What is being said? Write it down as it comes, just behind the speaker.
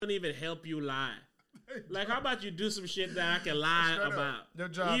don't even help you lie. Like, how about you do some shit that I can lie about?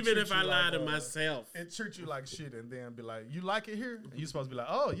 Even if I lie to myself. It treat you like shit and then be like, you like it here? And you supposed to be like,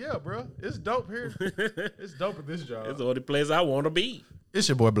 oh, yeah, bro. It's dope here. It's dope at this job. It's the only place I want to be. It's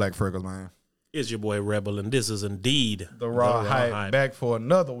your boy Black Freckles, man. It's your boy Rebel, and this is indeed the Raw Hype back for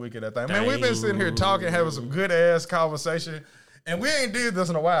another week of that thing. Man, we've been sitting here talking, having some good-ass conversation. And we ain't did this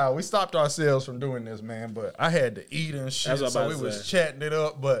in a while. We stopped ourselves from doing this, man. But I had to eat and shit, so we was chatting it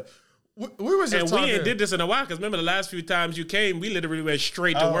up. But we was just talking. We ain't did this in a while, because remember the last few times you came, we literally went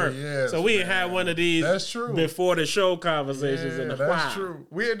straight to work. Yes, so we ain't had one of these before the show conversations in a while. That's true.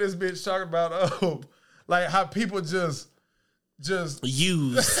 We had this bitch talking about like how people just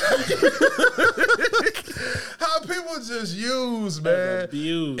use. How people just use, man.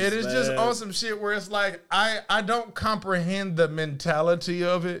 Abuse, it is just on some shit where it's like, I don't comprehend the mentality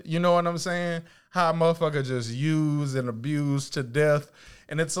of it. You know what I'm saying? How a motherfucker just use and abuse to death.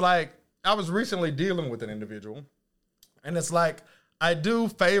 And it's like, I was recently dealing with an individual. And it's like, I do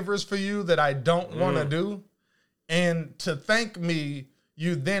favors for you that I don't want to do. And to thank me,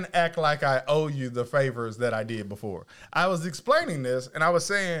 you then act like I owe you the favors that I did before. I was explaining this, and I was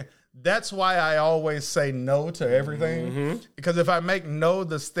saying, that's why I always say no to everything. Because if I make no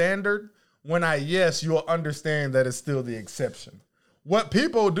the standard, when I yes, you'll understand that it's still the exception. What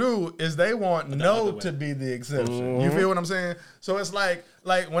people do is they want no to be the exception. You feel what I'm saying? So it's like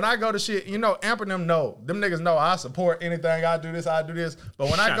when I go to shit, you know, Amp and them know. Them niggas know I support anything. I do this. But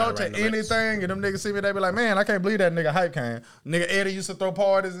when I go to anything and them niggas see me, they be like, man, I can't believe that nigga Hype came. Nigga Eddie used to throw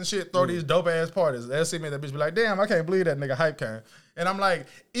parties and shit, throw these dope ass parties. They'll see me, that bitch be like, damn, I can't believe that nigga Hype came. And I'm like,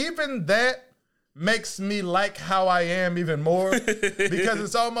 even that makes me like how I am even more, because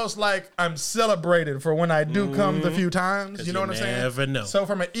it's almost like I'm celebrated for when I do come the few times. You know what I'm saying? Never know. So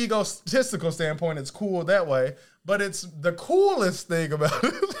from an egotistical standpoint, it's cool that way. But it's the coolest thing about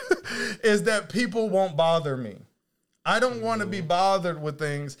it is that people won't bother me. I don't want to be bothered with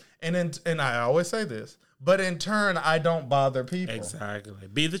things, and I always say this, but in turn, I don't bother people. Exactly.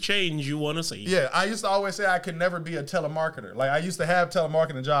 Be the change you want to see. Yeah, I used to always say I could never be a telemarketer. Like, I used to have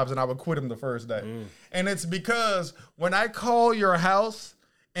telemarketing jobs, and I would quit them the first day. And it's because when I call your house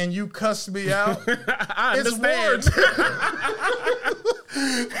and you cuss me out, it's warranted.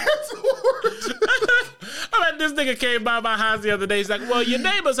 It's warranted. I mean, this nigga came by my house the other day. He's like, well, your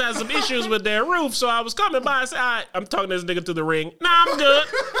neighbors had some issues with their roof, so I was coming by. I said, all right, I'm talking to this nigga through the ring. Nah, I'm good.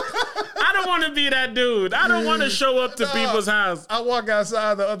 I don't want to be that dude. I don't want to show up to people's house. I walk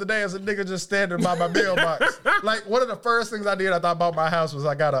outside the other day as a nigga just standing by my mailbox. Like, one of the first things I did, I thought about my house was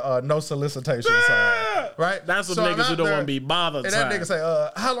I got a no solicitation sign. Right? That's what niggas who don't want to be bothered. And that nigga say,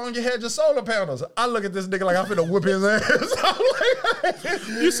 how long you had your solar panels? I look at this nigga like I'm finna whip his ass. Like,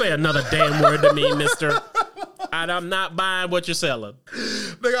 you say another damn word to me, mister. I'm not buying what you're selling.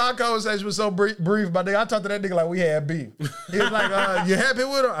 Nigga, our conversation was so brief, but nigga, I talked to that nigga like we had beef. He was like, you happy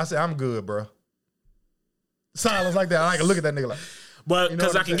with him? I said, I'm good, bro. Silence like that. I can look at that nigga like. But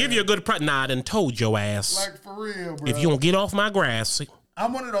because I can give you a good price. Nah, I done told your ass. Like, for real, bro. If you don't get off my grass.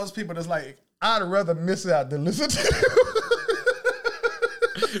 I'm one of those people that's like, I'd rather miss out than listen to you.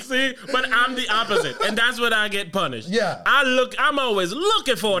 See, but I'm the opposite, and that's when I get punished. Yeah, I'm always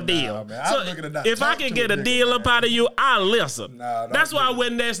looking for a deal. Man, so if I can get a deal up out of you, I'll listen. That's why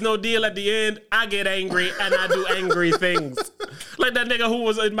when there's no deal at the end, I get angry and I do angry things. Like that nigga who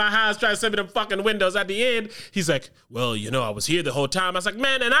was in my house trying to send me them fucking windows at the end. He's like, well, you know, I was here the whole time. I was like,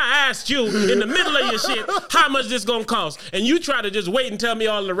 man, and I asked you in the middle of your shit, how much this gonna cost? And you try to just wait and tell me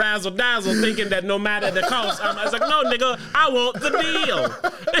all the razzle dazzle, thinking that no matter the cost, I was like, no, nigga, I want the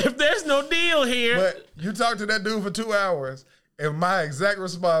deal. If there's no deal here. But you talked to that dude for 2 hours, and my exact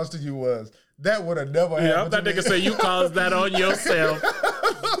response to you was, that would have never happened. That nigga say you caused that on yourself.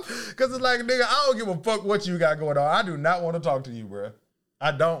 Because it's like, nigga, I don't give a fuck what you got going on. I do not want to talk to you, bro.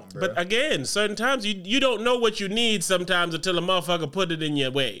 I don't, bro. But again, certain times you don't know what you need sometimes until a motherfucker put it in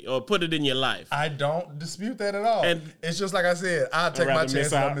your way or put it in your life. I don't dispute that at all. And it's just like I said, I'll take my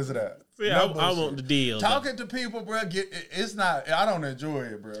chance and I'll miss it out. Yeah, no I want the deal. Talking to people, bro, it's not, I don't enjoy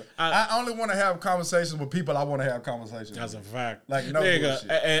it, bro. I only want to have conversations with people I want to have conversations That's with. a fact. Like, no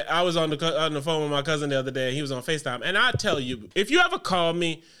bullshit. I was on the phone with my cousin the other day, and he was on FaceTime. And I tell you, if you ever call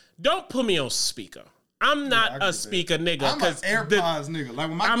me, don't put me on speaker. I'm not a speaker nigga. I'm an AirPods nigga. Like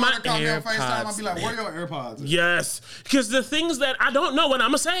when my daughter call me on FaceTime, I'll be like, where your AirPods? Yes. Because the things that I don't know what I'm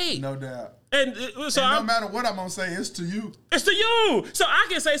going to say. No doubt. And so no matter what I'm gonna say, it's to you. It's to you. So I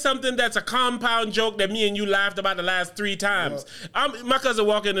can say something that's a compound joke that me and you laughed about the last 3 times. My cousin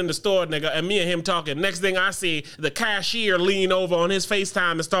walking in the store, nigga, and me and him talking. Next thing I see, the cashier lean over on his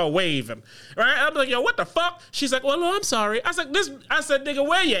FaceTime and start waving. Right? I'm like, yo, what the fuck? She's like, well, no, I'm sorry. I said, nigga,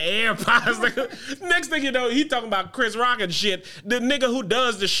 where your AirPods? Next thing you know, he talking about Chris Rock and shit. The nigga who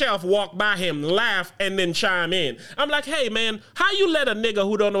does the shelf walk by him, laugh, and then chime in. I'm like, hey, man, how you let a nigga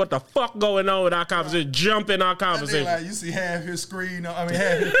who don't know what the fuck going on with our conversation jump in our conversation? Like, you see half his screen, half his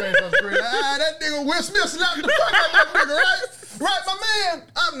face on the screen. That nigga Will Smith slapped the fuck out of that nigga, right? Right, my man.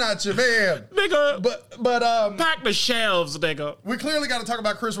 I'm not your man. Nigga, but pack the shelves, nigga. We clearly got to talk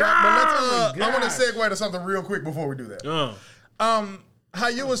about Chris Rock, but let's I want to segue to something real quick before we do that. How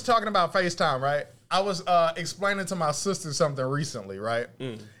you was talking about FaceTime, right? I was explaining to my sister something recently, right?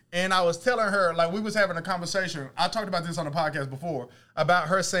 And I was telling her, like, we was having a conversation. I talked about this on the podcast before about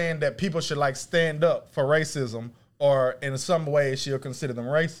her saying that people should, like, stand up for racism, or in some way she'll consider them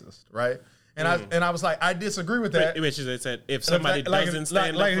racist, right? And I was like, I disagree with that. Which is, it said, if somebody doesn't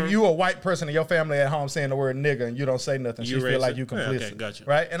stand up, like if you a white person in your family at home saying the word nigga and you don't say nothing, she feel like you complicit, okay, gotcha.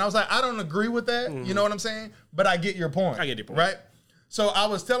 right? And I was like, I don't agree with that. You know what I'm saying? But I get your point. I get your point, right? So I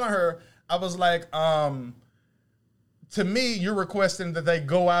was telling her, I was like, to me, you're requesting that they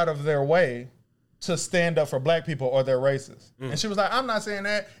go out of their way to stand up for black people or they're racist. And she was like, I'm not saying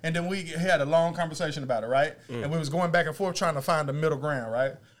that. And then we had a long conversation about it, right? And we was going back and forth trying to find the middle ground,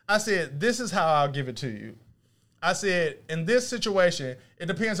 right? I said, this is how I'll give it to you. I said, in this situation, it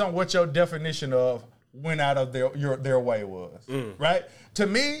depends on what your definition of went out of their way was, right? To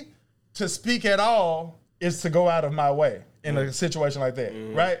me, to speak at all is to go out of my way in a situation like that,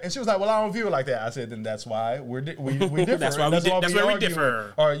 right? And she was like, well, I don't view it like that. I said, then that's why we differ. That's why we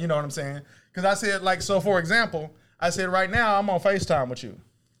differ. Or, you know what I'm saying? Because I said, like, so for example, I said, right now I'm on FaceTime with you.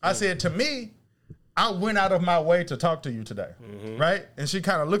 I said, to me, I went out of my way to talk to you today, right? And she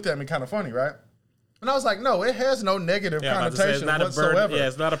kind of looked at me kind of funny, right? And I was like, no, it has no negative connotation whatsoever.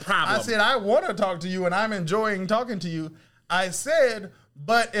 It's not a problem. I said, I want to talk to you and I'm enjoying talking to you. I said,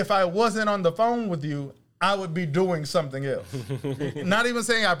 but if I wasn't on the phone with you, I would be doing something else. Not even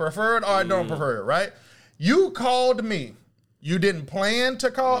saying I prefer it or I don't prefer it, right? You called me. You didn't plan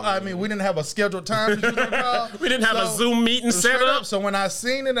to call. I mean, we didn't have a scheduled time that you were gonna call. We didn't have a Zoom meeting set up. So when I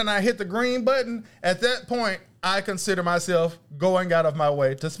seen it and I hit the green button, at that point, I consider myself going out of my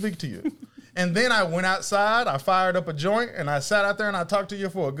way to speak to you. And then I went outside, I fired up a joint, and I sat out there and I talked to you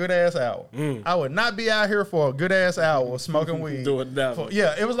for a good ass hour. I would not be out here for a good ass hour smoking weed. Doing that.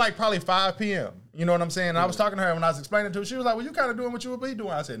 Yeah, it was like probably 5 p.m. You know what I'm saying? And I was talking to her when I was explaining to her. She was like, well, you kind of doing what you would be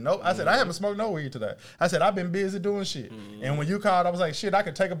doing. I said, nope. I said, I haven't smoked no weed today. I said, I've been busy doing shit. And when you called, I was like, shit, I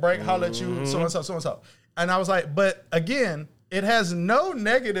could take a break, holler at you, so and so, so and so. And I was like, but again, it has no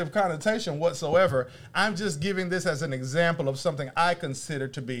negative connotation whatsoever. I'm just giving this as an example of something I consider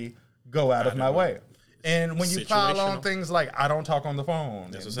to be go out of my way. And when you pile on things like, I don't talk on the phone,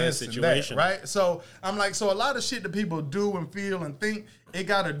 and this and that, right? So I'm like, so a lot of shit that people do and feel and think, it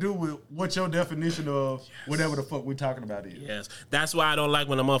got to do with what your definition of whatever the fuck we talking about is. Yes. That's why I don't like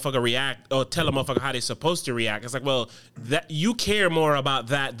when a motherfucker react or tell a motherfucker how they're supposed to react. It's like, well, that you care more about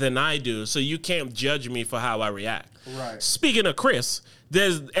that than I do, so you can't judge me for how I react. Right. Speaking of Chris,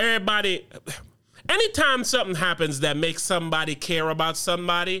 there's everybody... Anytime something happens that makes somebody care about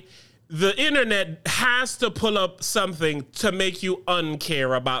somebody... The internet has to pull up something to make you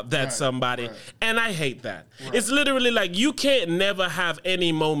uncare about that somebody. Right. And I hate that. Right. It's literally like you can't never have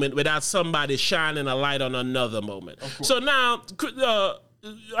any moment without somebody shining a light on another moment. So now,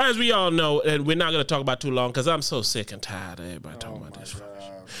 as we all know, and we're not going to talk about too long because I'm so sick and tired of everybody talking about this.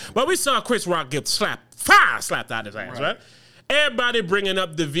 But we saw Chris Rock get slapped out his ass, right? Everybody bringing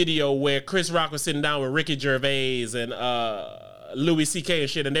up the video where Chris Rock was sitting down with Ricky Gervais and... Louis C.K. and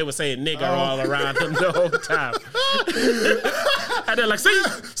shit, and they were saying nigger all around him the whole time. And they're like, see?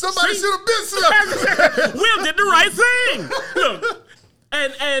 Somebody should have been slapped. Will did the right thing. Look,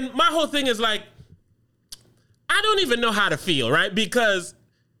 and my whole thing is like, I don't even know how to feel, right? Because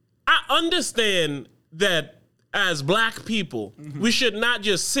I understand that as black people, we should not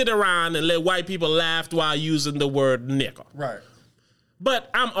just sit around and let white people laugh while using the word nigger. Right.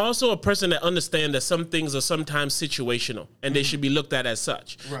 But I'm also a person that understands that some things are sometimes situational and they should be looked at as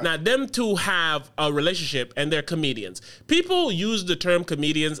such. Right. Now, them two have a relationship and they're comedians. People use the term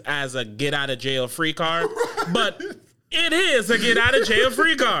comedians as a get out of jail free card, but it is a get out of jail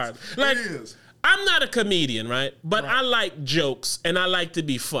free card. Like, it is. I'm not a comedian, right? But I like jokes and I like to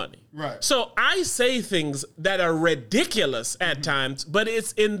be funny. Right. So I say things that are ridiculous at times, but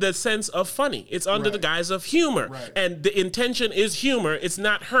it's in the sense of funny. It's under the guise of humor. Right. And the intention is humor. It's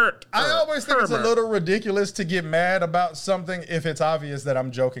not hurt. I always think it's a little ridiculous to get mad about something if it's obvious that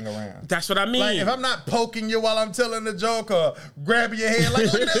I'm joking around. That's what I mean. Like, if I'm not poking you while I'm telling the joke or grabbing your head,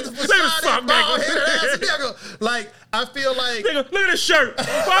 like, look at this facade, nigga. Like, I feel like... Nigga, look at this shirt.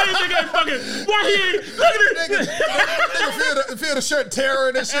 Why you think I fucking... Why he ain't... Look at this. Nigga, feel the shirt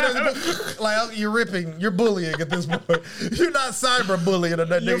tearing and shit. Like, you're ripping. You're bullying at this point. You're not cyber bullying or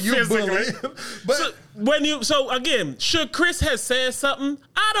nothing. You're bullying. But so again, should Chris have said something?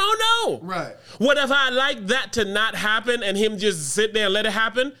 I don't know. Right. What if I like that to not happen and him just sit there and let it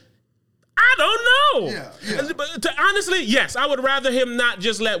happen? I don't know. Yeah. But honestly, yes, I would rather him not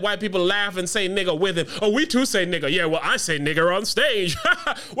just let white people laugh and say nigga with him. Oh, we too say nigga. Yeah, well, I say nigger on stage.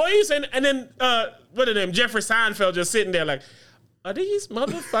 Well, he's saying, and then what are them? Jeffrey Seinfeld just sitting there like, are these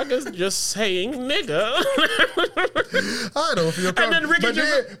motherfuckers just saying nigga? I don't feel comfortable.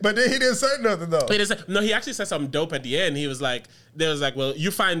 But then he didn't say nothing though. He actually said something dope at the end. He was like, well,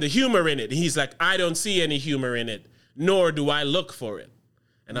 you find the humor in it. And he's like, I don't see any humor in it, nor do I look for it.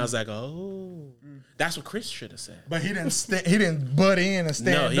 And I was like, oh, that's what Chris should have said. But he didn't butt in and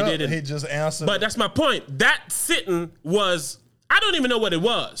stand up. No, he didn't. He just answered. But that's my point. That sitting was, I don't even know what it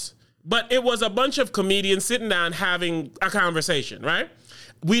was. But it was a bunch of comedians sitting down having a conversation, right?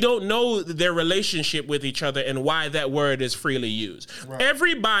 We don't know their relationship with each other and why that word is freely used. Right.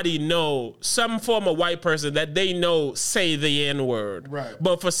 Everybody know some form of white person that they know say the N-word. Right.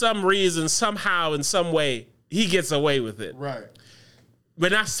 But for some reason, somehow, in some way, he gets away with it. Right. We're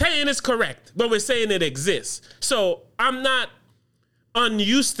not saying it's correct, but we're saying it exists. So I'm not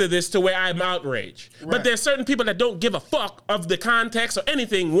unused to this to where I'm outraged. Right. But there's certain people that don't give a fuck of the context or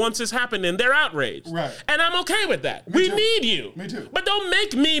anything once it's happening, they're outraged. Right. And I'm okay with that. We need you. Me too. But don't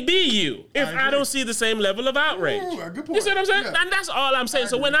make me be you if I don't see the same level of outrage. Ooh, good point. You see what I'm saying? Yeah. And that's all I'm saying.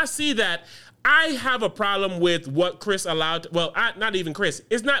 So when I see that, I have a problem with what Chris allowed. Well, not even Chris.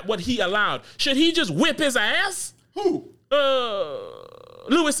 It's not what he allowed. Should he just whip his ass? Who?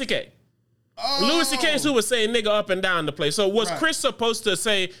 Louis C.K. Louis C.K. is who was saying nigga up and down the place. So was Chris supposed to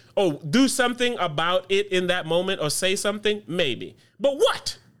say, do something about it in that moment or say something? Maybe. But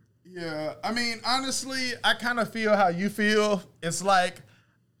what? Yeah, I mean, honestly, I kind of feel how you feel. It's like,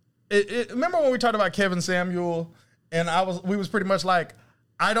 remember when we talked about Kevin Samuel and we was pretty much like,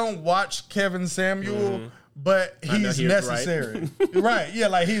 I don't watch Kevin Samuel, but he's necessary. Right, yeah,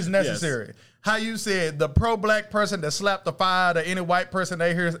 like he's necessary. Yes. How you said the pro-black person that slapped the fire to any white person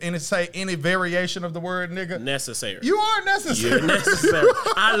they hear say any variation of the word nigga. Necessary. You are necessary. You're necessary.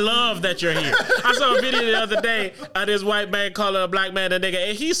 I love that you're here. I saw a video the other day of this white man calling a black man a nigga,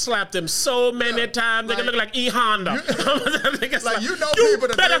 and he slapped him so many times. Nigga look like E. Honda. Like, you know people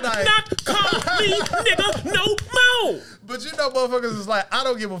that better not call me nigga no more. But you know motherfuckers is like, I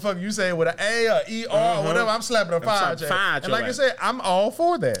don't give a fuck. You say it with an A or E-R or whatever. I'm slapping a fire check. And like I said, I'm all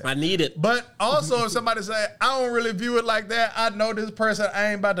for that. I need it. But also, if somebody say, I don't really view it like that, I know this person,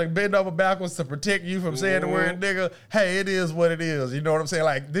 I ain't about to bend over backwards to protect you from saying the word nigga. Hey, it is what it is. You know what I'm saying?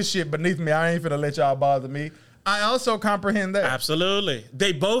 Like, this shit beneath me, I ain't finna let y'all bother me. I also comprehend that. Absolutely.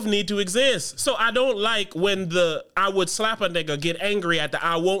 They both need to exist. So I don't like when I would slap a nigga get angry at the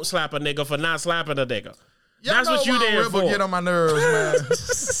I won't slap a nigga for not slapping a nigga. That's what you there for. Get on my nerves, man.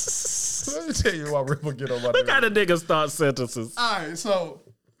 Let me tell you why Ripple get on my nerves. What kind of niggas start sentences? All right, so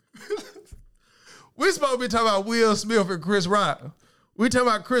we supposed to be talking about Will Smith and Chris Rock. We talking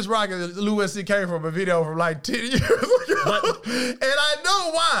about Chris Rock and Louis C.K. from a video from like 10 years ago. And I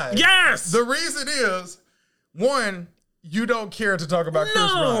know why. Yes. The reason is, one, you don't care to talk about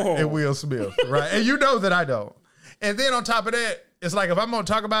Chris Rock and Will Smith, right? And you know that I don't. And then on top of that, it's like if I'm going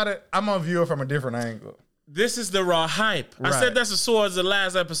to talk about it, I'm going to view it from a different angle. This is the raw hype. Right. I said that's as sore as the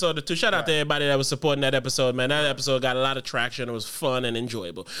last episode or two. Shout out to everybody that was supporting that episode, man. That episode got a lot of traction. It was fun and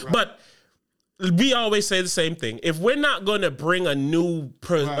enjoyable. Right. But we always say the same thing. If we're not going to bring a new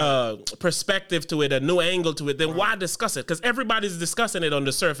perspective to it, a new angle to it, then why discuss it? Because everybody's discussing it on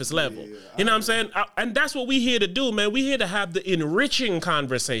the surface level. Yeah, you know what I'm saying? And that's what we're here to do, man. We're here to have the enriching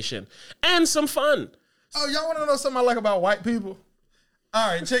conversation and some fun. Oh, y'all want to know something I like about white people? All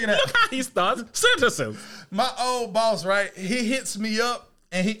right, check it out. Look how he starts sentences. My old boss, right? He hits me up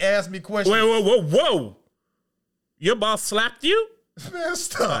and he asks me questions. Whoa. Your boss slapped you? Man,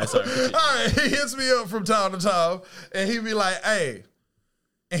 stop. All right, he hits me up from time to time and he be like, hey,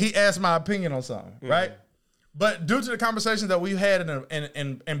 and he asked my opinion on something, right? But due to the conversations that we've had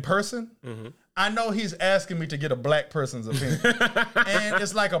in person, I know he's asking me to get a black person's opinion. And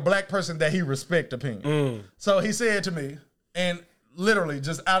it's like a black person that he respect opinion. So he said to me, and literally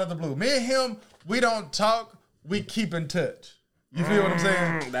just out of the blue. Me and him, we don't talk. We keep in touch. You feel what I'm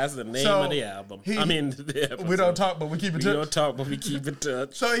saying? That's the name of the album. The episode. We don't talk, but we keep in touch. We don't talk, but we keep in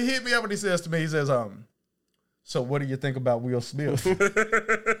touch. So he hit me up and he says to me, he says, so what do you think about Will Smith?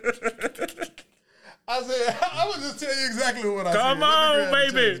 I said, I would just tell you exactly what I said. Come on,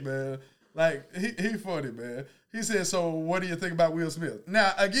 baby. Text, man. Like, he funny, man. He said, so what do you think about Will Smith?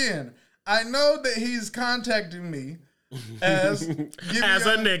 Now, again, I know that he's contacting me as a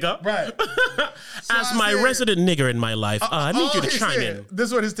nigga. Right. So as my resident nigger in my life, I need you to chime in. This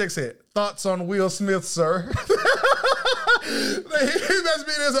is what his text said. Thoughts on Will Smith, sir? He messaged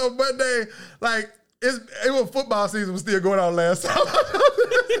me this on Monday. Like, it was football season was still going on last time.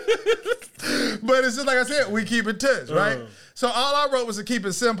 But it's just like I said, we keep in touch, right? So all I wrote was to keep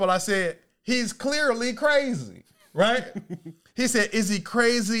it simple. I said, he's clearly crazy, right? He said, is he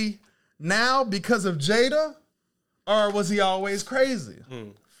crazy now because of Jada? Or was he always crazy?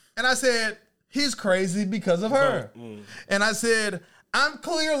 And I said, he's crazy because of her. And I said, I'm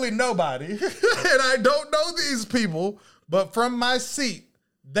clearly nobody. And I don't know these people, but from my seat,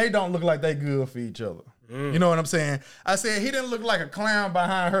 they don't look like they good for each other. You know what I'm saying? I said, he didn't look like a clown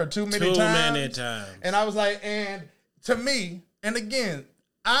behind her too many times. And I was like, and to me, and again,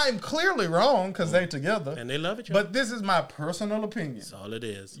 I'm clearly wrong because they together. And they love each other. But this is my personal opinion. That's all it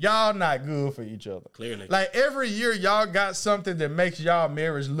is. Y'all not good for each other. Clearly. Like every year y'all got something that makes y'all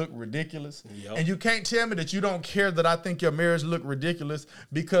marriage look ridiculous. Yep. And you can't tell me that you don't care that I think your marriage look ridiculous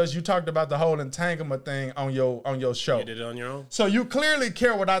because you talked about the whole entanglement thing on your show. You did it on your own. So you clearly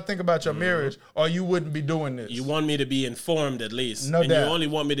care what I think about your marriage or you wouldn't be doing this. You want me to be informed at least. No doubt. You only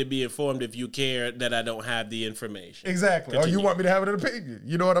want me to be informed if you care that I don't have the information. Exactly. Continue. Or you want me to have an opinion.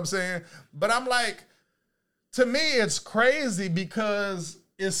 You know what I'm saying? But I'm like, to me, it's crazy because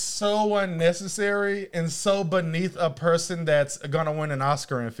it's so unnecessary and so beneath a person that's going to win an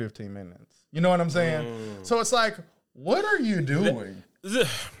Oscar in 15 minutes. You know what I'm saying? So it's like, what are you doing? It's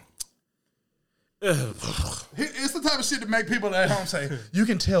the type of shit that make people at home say, you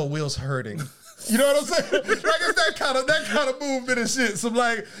can tell Will's hurting. You know what I'm saying? Like it's that kind of movement and shit. So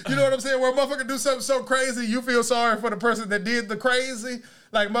like, you know what I'm saying? Where a motherfucker do something so crazy, you feel sorry for the person that did the crazy.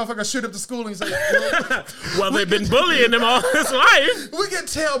 Like motherfucker shoot up the school and you say, well, they've been bullying him all his life. We can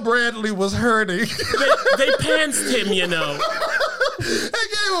tell Bradley was hurting. They pantsed him, you know. They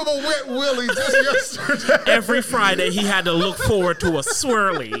gave him a wet willy just yesterday. Every Friday he had to look forward to a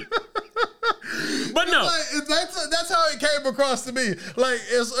swirly. But no, like, that's how it came across to me. Like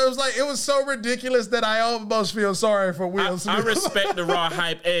it was so ridiculous that I almost feel sorry for Will Smith. I respect the raw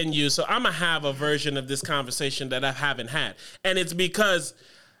hype and you, so I'm gonna have a version of this conversation that I haven't had, and it's because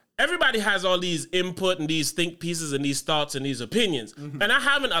everybody has all these input and these think pieces and these thoughts and these opinions. And I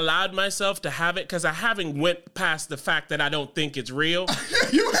haven't allowed myself to have it because I haven't went past the fact that I don't think it's real.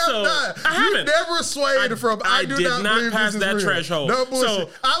 You have not. I haven't. You never swayed from, I do not believe pass this is that real. threshold. No bullshit. So,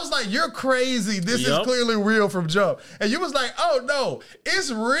 I was like, you're crazy. This is clearly real from jump. And you was like, oh no,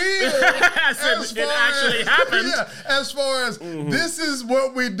 it's real. It actually happened. Yeah, as far as this is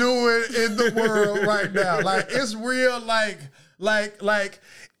what we're doing in the world right now. Like, it's real, like I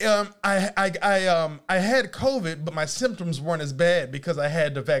had COVID, but my symptoms weren't as bad because I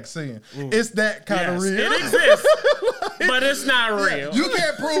had the vaccine. It's that kind of real. It exists, but it's not real. You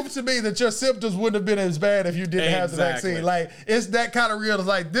can't prove to me that your symptoms wouldn't have been as bad if you didn't have the vaccine. Like, it's that kind of real. It's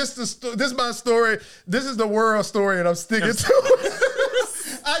like, this is my story. This is the world story, and I'm sticking to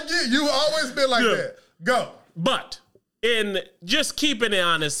it. I get you. Always been like that. Go. But in just keeping it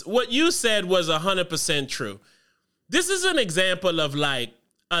honest, what you said was 100% true. This is an example of like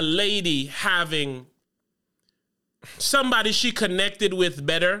a lady having somebody she connected with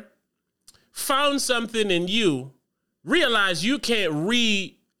better, found something in you, realized you can't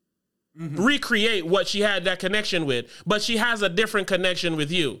recreate what she had that connection with, but she has a different connection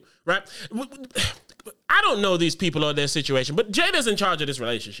with you, right? I don't know these people or their situation, but Jada's in charge of this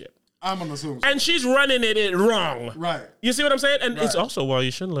relationship. I'm gonna assume so. And she's running it wrong. Right. You see what I'm saying? And it's also why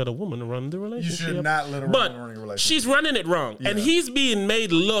you shouldn't let a woman run the relationship. You should not let a woman run your relationship. She's running it wrong. Yeah. And he's being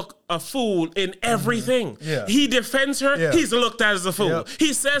made look a fool in everything. Yeah. He defends her. Yeah. He's looked at as a fool. Yep.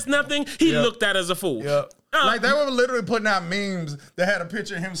 He says nothing. He looked at as a fool. Yep. Like they were literally putting out memes that had a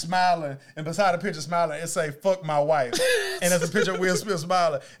picture of him smiling, and beside the picture smiling, it say "fuck my wife," and there's a picture of Will Smith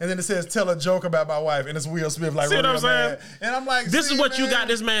smiling, and then it says "tell a joke about my wife," and it's Will Smith like, see what I'm saying? And I'm like, this is what you got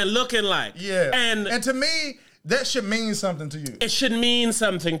this man looking like. Yeah, and to me, that should mean something to you. It should mean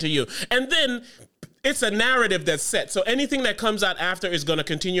something to you, and then it's a narrative that's set. So anything that comes out after is going to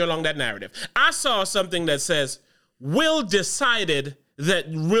continue along that narrative. I saw something that says Will decided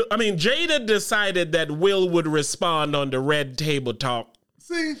Jada decided that Will would respond on the Red Table Talk.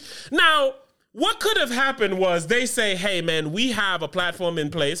 See? Now, what could have happened was they say, hey, man, we have a platform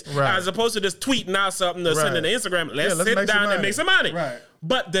in place. Right. As opposed to just tweeting out something or sending to Instagram. Let's sit down and make some money. Right.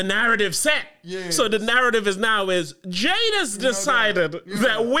 But the narrative set. Yes. So the narrative is Jada's decided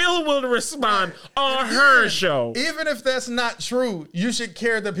that Will respond on her show. Even if that's not true, you should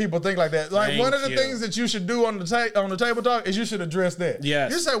care that people think like that. Like one of the things that you should do on the table talk is you should address that.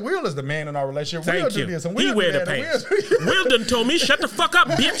 Yes. You say Will is the man in our relationship. Thank Will you. do this and He Will wear do the that. pants. Will done told me shut the fuck up,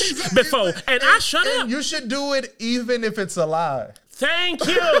 bitch, before, and I shut up. You should do it even if it's a lie. Thank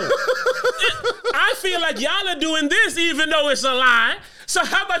you. I feel like y'all are doing this even though it's a lie. So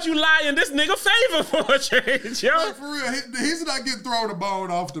how about you lie in this nigga favor for a change, yo? Like, for real, he's not getting thrown a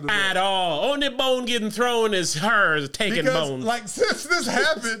bone off to the At all. Only bone getting thrown is hers taking bones. Like, since this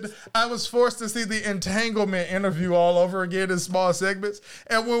happened, I was forced to see the entanglement interview all over again in small segments.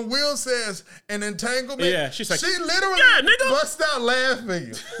 And when Will says an entanglement, she's like, she literally busts out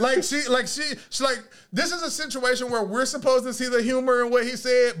laughing. She's like, this is a situation where we're supposed to see the humor in what he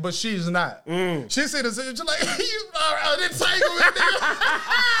said, but she's not. She said, she's like, you are an entanglement.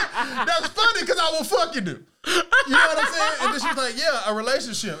 That's funny because I will fucking do. You know what I'm saying? And then she's like, yeah, a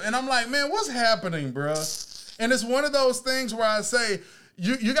relationship. And I'm like, man, what's happening, bruh? And it's one of those things where I say,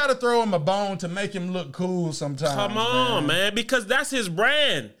 you got to throw him a bone to make him look cool sometimes. Come on, man, because that's his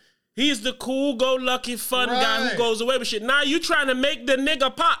brand. He's the cool-go-lucky fun guy who goes away with shit. Now you trying to make the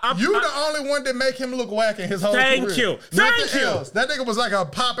nigga pop. You the only one that make him look whack in his whole career. Thank you. That nigga was like a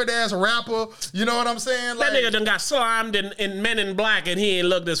poppin'-ass rapper. You know what I'm saying? That nigga done got slimed in Men in Black and he ain't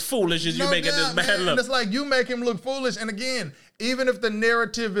looked as foolish as you make it this bad look. It's like you make him look foolish. And again, even if the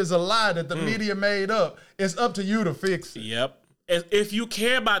narrative is a lie that the media made up, it's up to you to fix it. Yep. If you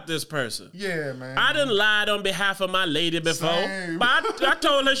care about this person. Yeah, man. I done lied on behalf of my lady before. Same. But I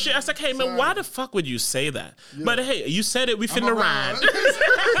told her shit. I was like, hey, man, why the fuck would you say that? Yeah. But hey, you said it, we finna ride.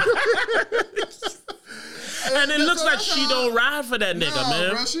 And it looks like she don't ride for that nigga,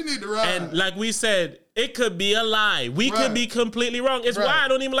 man. Bro, she need to ride. And like we said, it could be a lie. We could be completely wrong. It's why I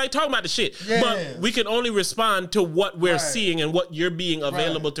don't even like talking about the shit. Yes. But we can only respond to what we're seeing and what you're being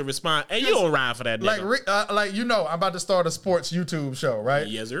available to respond. And you don't ride for that nigga. I'm about to start a sports YouTube show, right?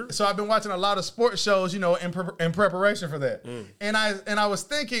 Yes, sir. So I've been watching a lot of sports shows, in preparation for that. And I was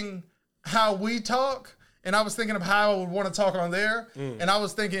thinking how we talk, and I was thinking of how I would want to talk on there. And I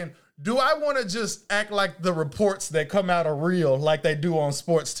was thinking, do I want to just act like the reports that come out are real like they do on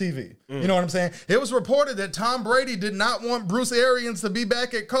sports TV? You know what I'm saying? It was reported that Tom Brady did not want Bruce Arians to be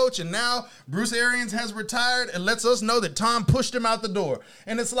back at coach, and now Bruce Arians has retired and lets us know that Tom pushed him out the door.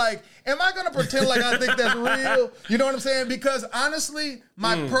 And it's like, am I going to pretend like I think that's real? You know what I'm saying? Because honestly,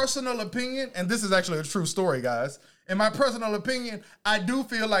 my personal opinion, and this is actually a true story, guys, in my personal opinion, I do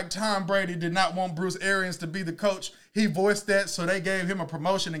feel like Tom Brady did not want Bruce Arians to be the coach. He voiced that, so they gave him a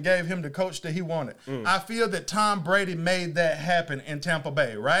promotion and gave him the coach that he wanted. I feel that Tom Brady made that happen in Tampa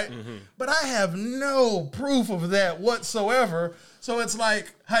Bay, right? But I have no proof of that whatsoever. So it's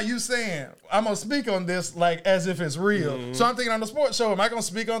like, how you saying, I'm going to speak on this like as if it's real. So I'm thinking on the sports show, am I going to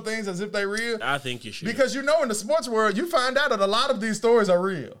speak on things as if they're real? I think you should. Because in the sports world, you find out that a lot of these stories are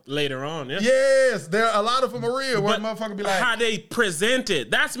real. Later on, yeah. Yes, a lot of them are real. Where motherfucker be like, how they present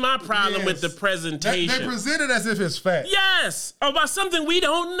it. That's my problem with the presentation. They present it as if it's fact. Yes, about something we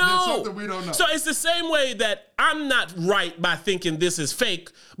don't know. So it's the same way that I'm not right by thinking this is fake,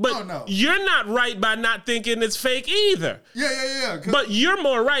 but you're not right by not thinking it's fake either. Yeah. But you're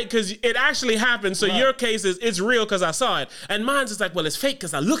more right because it actually happened. So your case is it's real because I saw it. And mine's just like, well, it's fake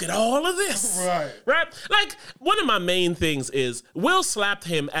because I look at all of this. Right? Like, one of my main things is Will slapped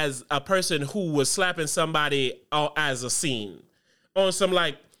him as a person who was slapping somebody as a scene. On some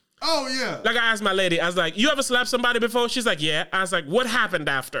like, oh, yeah. Like I asked my lady, I was like, you ever slapped somebody before? She's like, yeah. I was like, what happened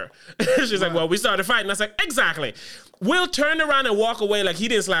after? She's like, well, we started fighting. I was like, exactly. Will turned around and walk away like he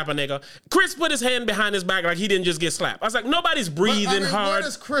didn't slap a nigga. Chris put his hand behind his back like he didn't just get slapped. I was like, nobody's breathing hard. What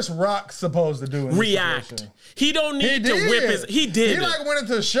is Chris Rock supposed to do in React. This situation? He don't need to whip his... He did. He like went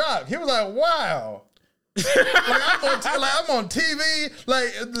into shock. He was like, wow. I'm on TV.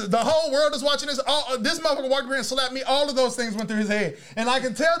 Like the whole world is watching this. This motherfucker walked in and slapped me. All of those things went through his head, and I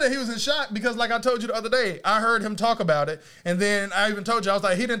can tell that he was in shock because, like I told you the other day, I heard him talk about it, and then I even told you I was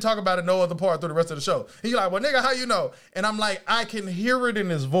like, he didn't talk about it no other part through the rest of the show. He's like, well, nigga, how you know? And I'm like, I can hear it in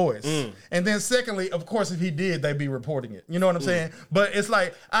his voice. And then secondly, of course, if he did, they'd be reporting it. You know what I'm saying? But it's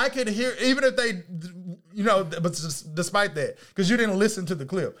like I could hear, even if they, but despite that, because you didn't listen to the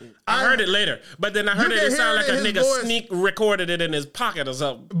clip. I heard it later, but then I heard it sound like a nigga sneak recorded it in his pocket or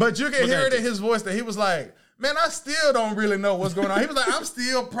something. But you can hear it in his voice that he was like, man, I still don't really know what's going on. He was like, I'm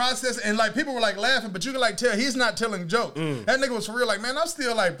still processing. And like people were like laughing, but you can like tell he's not telling jokes. That nigga was for real. Like, man, I'm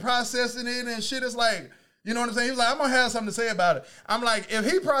still like processing it and shit. It's like, you know what I'm saying? He was like, I'm going to have something to say about it. I'm like, if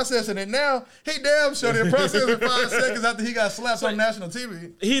he processing it now, he damn sure didn't process it 5 seconds after he got slapped on national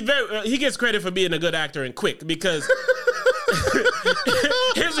TV. He gets credit for being a good actor and quick because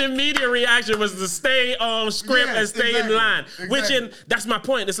his immediate reaction was to stay on script and stay in line. Exactly. That's my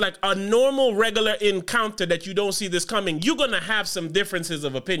point. It's like a normal, regular encounter that you don't see this coming. You're going to have some differences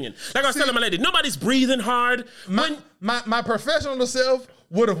of opinion. Like I was telling my lady, nobody's breathing hard. My professional self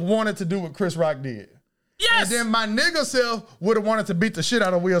would have wanted to do what Chris Rock did. Yes. And then my nigga self would have wanted to beat the shit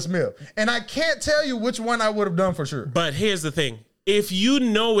out of Will Smith. And I can't tell you which one I would have done for sure. But here's the thing. If you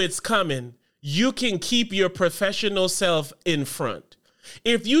know it's coming, you can keep your professional self in front.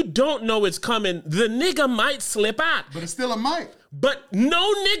 If you don't know it's coming, the nigga might slip out. But it's still a mic. But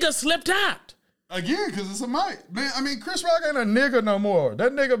no nigga slipped out. Again, because it's a mic. Man, I mean, Chris Rock ain't a nigga no more.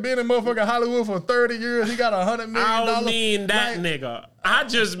 That nigga been in motherfucking Hollywood for 30 years. He got $100 million. I don't mean that nigga. I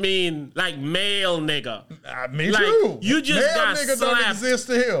just mean like male nigga. Me too. You just male got nigga slapped. don't exist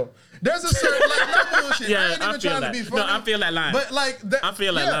to him. There's a certain no bullshit. Yeah, I ain't even trying to be funny. No, I feel that line. But like I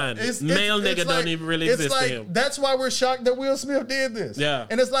feel that line. Male nigga don't even really exist to him. That's why we're shocked that Will Smith did this. Yeah.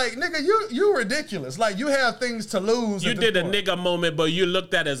 And it's like, nigga, you ridiculous. Like you have things to lose. You did a nigga moment, but you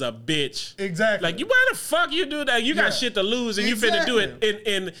looked at as a bitch. Exactly. Like, why the fuck you do that? You got shit to lose and you finna do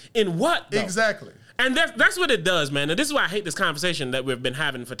it in what though? Exactly. And that's what it does, man. And this is why I hate this conversation that we've been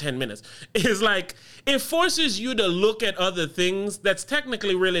having for 10 minutes. It's like, it forces you to look at other things that's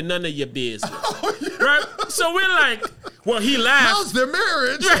technically really none of your business. Oh, yeah. Right? So we're like, well, he laughed. How's their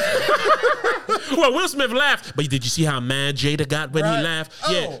marriage? Well, Will Smith laughed. But did you see how mad Jada got when he laughed?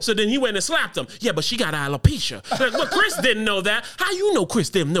 Oh. Yeah. So then he went and slapped him. Yeah, but she got alopecia. Like, well, Chris didn't know that. How you know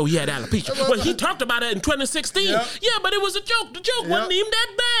Chris didn't know he had alopecia? Well, he talked about it in 2016. Yep. Yeah, but it was a joke. The joke wasn't even that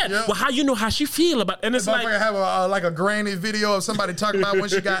bad. Yep. Well, how you know how she feel about it? And it's like, have like a grainy video of somebody talking about when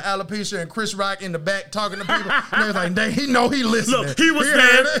she got alopecia and Chris Rock in the back talking to people. And they're like, dang, he know he listening. Look, he was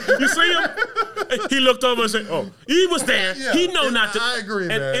there. You see him? He looked over and said, oh, he was there. Yeah, he know not to. I agree,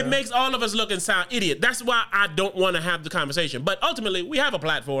 and man. it makes all of us look and sound idiot. That's why I don't want to have the conversation. But ultimately, we have a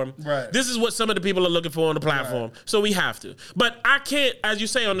platform. Right. This is what some of the people are looking for on the platform. Right. So we have to. But I can't, as you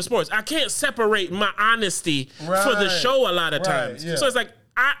say on the sports, I can't separate my honesty for the show a lot of times. Yeah. So it's like,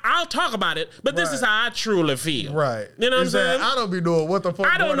 I'll talk about it, but this is how I truly feel. Right. You know what I'm saying? I don't be doing what the fuck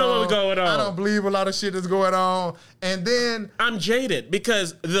I don't know what's going on. I don't believe a lot of shit is going on. And then I'm jaded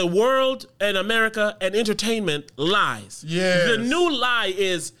because the world and America and entertainment lies. Yes. The new lie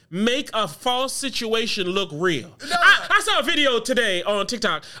is make a false situation look real. No. I saw a video today on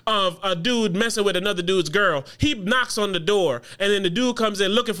TikTok of a dude messing with another dude's girl. He knocks on the door, and then the dude comes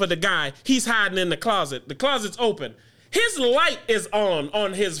in looking for the guy. He's hiding in the closet. The closet's open. His light is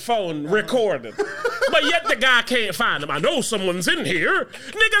on his phone recording. But yet the guy can't find him. I know someone's in here.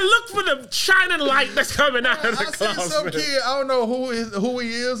 Nigga, look for the shining light that's coming out of the closet. I see some kid, I don't know who he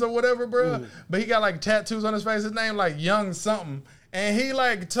is or whatever, bro. But he got like tattoos on his face. His name like Young something. And he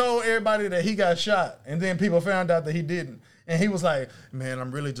like told everybody that he got shot. And then people found out that he didn't. And he was like, man,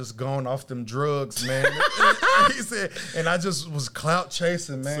 I'm really just going off them drugs, man. And he said, and I just was clout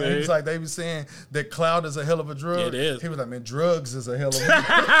chasing, man. He was like, they be saying that clout is a hell of a drug. It is. He was like, man, drugs is a hell of a drug.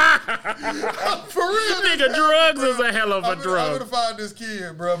 For real. Nigga, drugs is a hell of a drug. I would have found this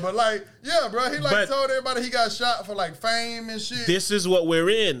kid, bro. But like, yeah, bro, he like told everybody he got shot for like fame and shit. This is what we're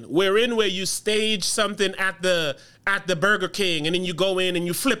in. We're in where you stage something at the Burger King, and then you go in and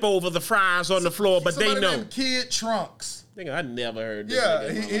you flip over the fries on the floor, but somebody they know. Named Kid Trunks. Nigga, I never heard this. Yeah,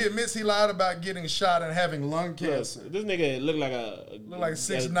 he admits he lied about getting shot and having lung cancer. Yes, this nigga look like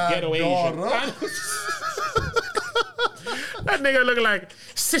 6'9" ghetto Asian. That nigga look like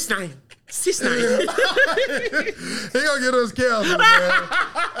 6'9". 6'9". He gonna get us cancer, man.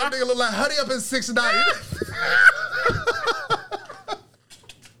 That nigga look like Honey up in 6'9".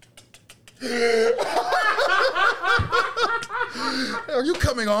 Are you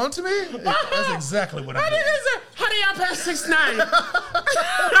coming on to me? That's exactly what I'm doing. Honey, I passed 6'9".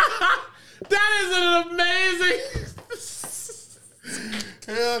 That is an amazing.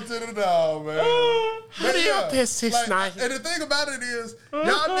 Hell to the dog, man. Honey, I passed 6'9". And the thing about it is,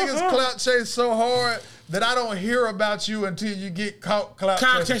 y'all niggas clout chase so hard that I don't hear about you until you get caught clout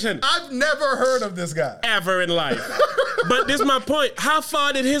chasing. I've never heard of this guy. Ever in life. But this is my point. How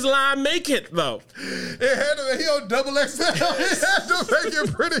far did his line make it, though? It had to, he on double XL. He had to make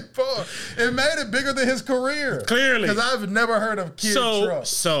it pretty far. It made it bigger than his career. Clearly. Because I've never heard of Kid Trump.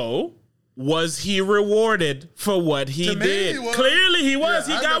 So, was he rewarded for what he did? He was. Clearly he was.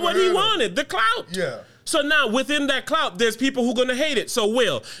 Yeah, he got what he wanted, the clout. Yeah. So now within that clout, there's people who are gonna hate it. So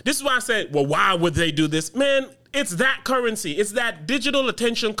Will, this is why I said, well, why would they do this? Man, it's that currency. It's that digital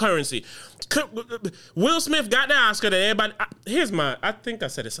attention currency. Will Smith got the Oscar that everybody. I think I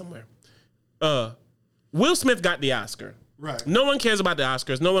said it somewhere. Will Smith got the Oscar. Right. No one cares about the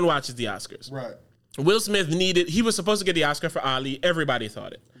Oscars. No one watches the Oscars. Right. Will Smith he was supposed to get the Oscar for Ali. Everybody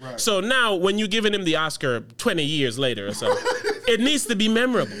thought it. Right. So now when you're giving him the Oscar 20 years later or so, it needs to be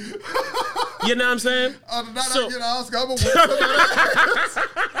memorable. You know what I'm saying? Not I get an Oscar, I'm gonna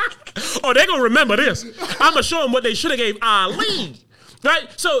oh, they're gonna remember this. I'm gonna show them what they should have gave Ali. Right?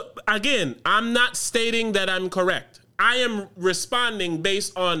 So again, I'm not stating that I'm correct. I am responding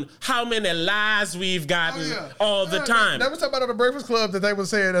based on how many lies we've gotten all the time. They was talking about on the Breakfast Club that they were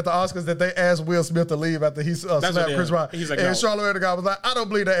saying at the Oscars that they asked Will Smith to leave after he slapped Chris Rock. He's like, and no. Charlotte guy was like, I don't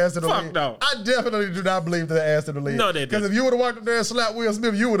believe they asked him to leave. No. I definitely do not believe that they asked him to leave. No, they didn't. Because if you would have walked up there and slapped Will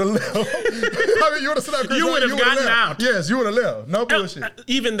Smith, you would have left. I mean, you would have slapped Chris You Rock. would have gotten out. Yes, you would have left. No bullshit.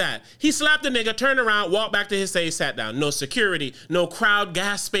 Even that. He slapped the nigga, turned around, walked back to his stage, sat down. No security, no crowd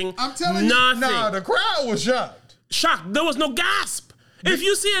gasping. I'm telling you, nothing. Nah, the crowd was shocked. Shocked. There was no gasp. If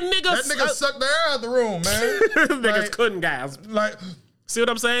you see a nigga... That nigga sucked the air out of the room, man. Niggas couldn't gasp. Like... See what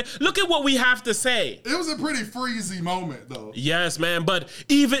I'm saying? Look at what we have to say. It was a pretty freezy moment, though. Yes, man. But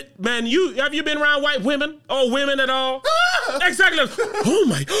even, man, have you been around white women or women at all? Exactly. Oh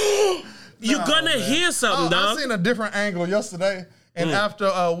my. You're gonna hear something, dog. I seen a different angle yesterday, and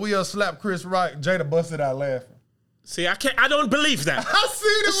after Will slapped Chris Rock, Jada busted out laughing. See, I don't believe that. I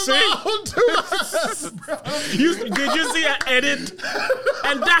seen it with my own 2 eyes, bro. Did you see an edit?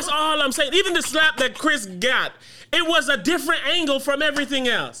 And that's all I'm saying. Even the slap that Chris got, it was a different angle from everything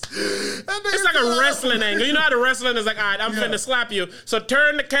else. It's like a wrestling angle. You know how the wrestling is like, all right, I'm finna slap you, so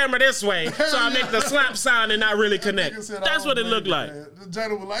turn the camera this way so I make the slap sound and not really connect. That's what it looked like.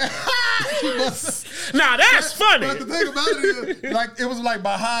 Jada was like, now that's funny. But the thing about it is, like, it was like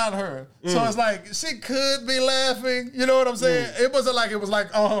behind her. So it's like, she could be laughing. You know what I'm saying? It wasn't like it was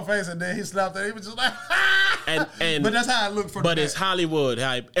like on her face and then he slapped her. He was just like, and but that's how it looked for But it's Hollywood.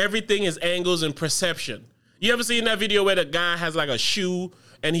 Everything is angles and perception. You ever seen that video where the guy has like a shoe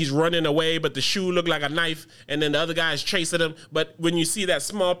and he's running away, but the shoe looked like a knife, and then the other guy is chasing him? But when you see that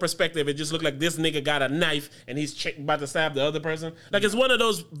small perspective, it just looked like this nigga got a knife and he's about to stab the other person. Like, it's one of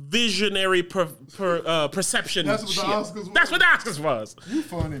those visionary perception That's what shit. the Oscars was. That's what the Oscars was. You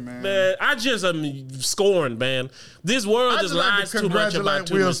funny, man. Man, I just am scorned, man. This world just lies too much about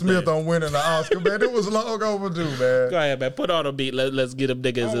too Will much. Smith on winning the Oscar, man. It was long overdue, man. Go ahead, man. Put on a beat. Let's get them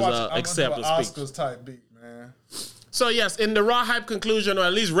niggas his acceptance speech. Oscars type beat, man. So yes, in the Raw Hype conclusion, or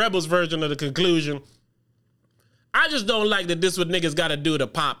at least Rebels version of the conclusion, I just don't like that this what niggas got to do to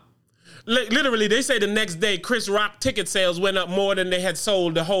pop. Literally, they say the next day Chris Rock ticket sales went up more than they had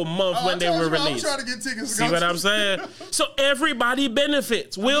sold the whole month when they were released. I'm trying to get tickets. See what I'm saying? So everybody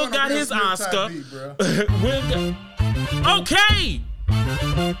benefits. Will got his Oscar. Okay.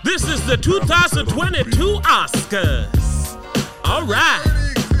 This is the 2022 Oscars. All right.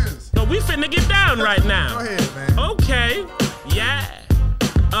 So we finna get down right now. Go ahead, man. Okay. Yeah.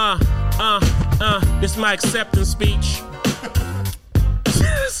 This is my acceptance speech.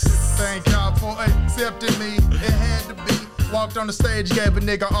 Thank y'all for accepting me. It had to be. Walked on the stage, gave a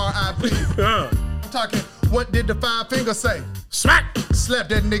nigga R.I.P. I'm talking, what did the 5 fingers say? Smack! Slapped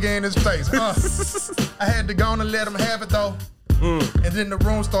that nigga in his face. I had to go on and let him have it though. And then the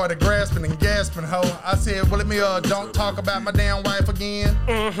room started grasping and gasping, ho. I said, well, let me don't talk about my damn wife again.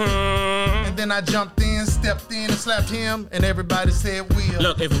 And then I jumped in, stepped in and slapped him, and everybody said, Will.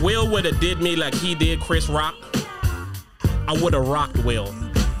 Look, if Will would have did me like he did Chris Rock, I would have rocked Will.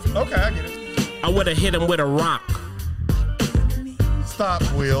 Okay, I get it. I would have hit him with a rock. Stop,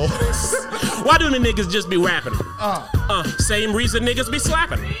 Will. Why do the niggas just be rapping? Same reason niggas be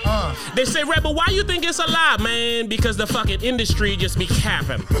slapping. They say, Rebel, why you think it's a lie, man? Because the fucking industry just be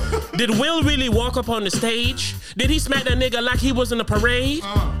capping. Did Will really walk up on the stage? Did he smack that nigga like he was in a parade?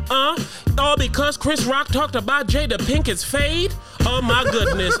 All because Chris Rock talked about Jada Pinkett's fade? Oh my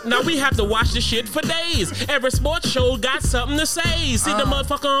goodness. Now we have to watch this shit for days. Every sports show got something to say. See the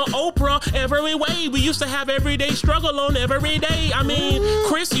motherfucker on Oprah every way. We used to have everyday struggle on every day. I mean,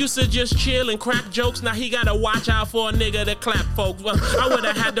 Chris used to just chill and crack jokes. Now he gotta watch out for a nigga that clap folks. Well, I would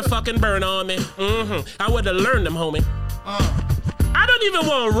have had the fucking burn on me. I would have learned them, homie. I don't even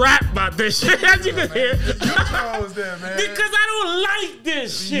want to rap about this shit, as you can hear. You chose that, man. Because I don't like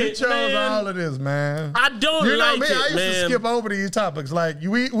this shit, You chose man. all of this, man. I don't like me, it, I used to skip over these topics. Like,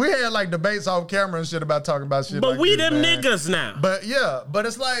 we had, like, debates off camera and shit about talking about shit But like we this, them man. niggas now. But, yeah, but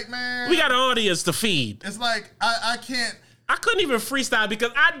it's like, man. We got an audience to feed. It's like, I can't. I couldn't even freestyle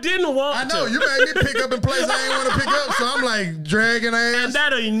because I didn't want to. I know, you made me pick up in places I ain't want to pick up, so I'm like dragging ass. And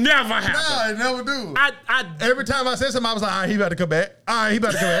that ain't never happened. Nah, it never do. I Every time I said something, I was like, all right, he about to come back. All right, he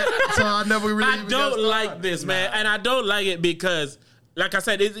about to come back. So I never really I don't like this, man. And I don't like it because, like I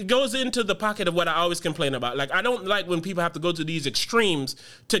said, it goes into the pocket of what I always complain about. Like, I don't like when people have to go to these extremes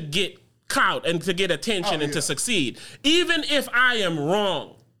to get clout and to get attention and to succeed. Even if I am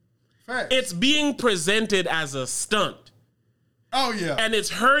wrong, it's being presented as a stunt. Oh, yeah. And it's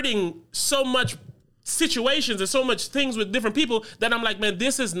hurting so much situations and so much things with different people that I'm like, man,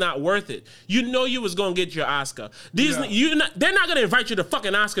 this is not worth it. You know you was going to get your Oscar. They're not going to invite you to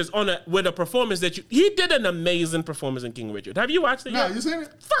fucking Oscars with a performance that he did an amazing performance in King Richard. Have you watched it yet? No, you seen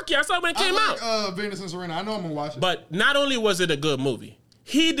it? Fuck yeah, I saw it when it came out. Venus and Serena. I know I'm going to watch it. But not only was it a good movie,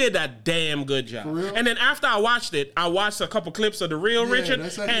 he did a damn good job. For real? And then after I watched it, I watched a couple clips of the real Richard.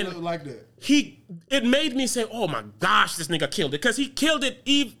 And looked like that. It made me say, oh my gosh, this nigga killed it. Because he killed it,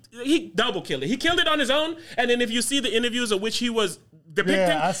 he double killed it. He killed it on his own. And then if you see the interviews of which he was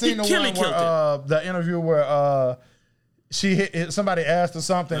depicting, I seen the one where, the interview where somebody asked her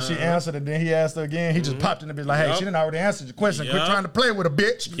something, she answered it, then he asked her again. He just popped in the bitch like, hey, she didn't already answer your question. Quit trying to play with a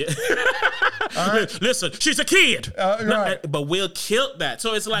bitch. Yeah. All right. Listen, she's a kid. Right. But Will killed that.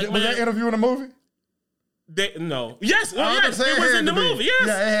 So it's like, was that interview in the movie? No. Yes. Yes. It was in the movie. Yes.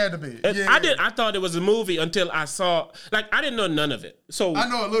 Yeah, it had to be. I thought it was a movie until I saw, like, I didn't know none of it. So I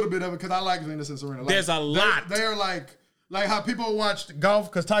know a little bit of it because I like Venus and Serena. Like, there's a lot. They're like how people watched golf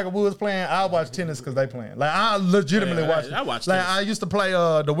because Tiger Woods playing. I watch tennis because they playing. Like I legitimately watch. I watch. Like I used to play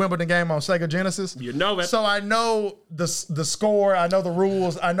the Wimbledon game on Sega Genesis. You know it. So I know the score. I know the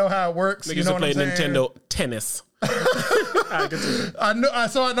rules. I know how it works. Niggas you know what I'm saying? Nintendo tennis. I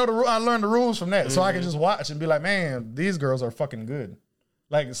learned the rules from that, so I can just watch and be like, man, these girls are fucking good.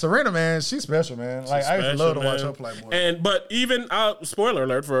 Like Serena, man, she's special, man. Like I used to love to watch her play more. But even spoiler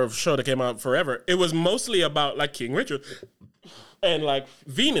alert for a show that came out forever, it was mostly about like King Richard and like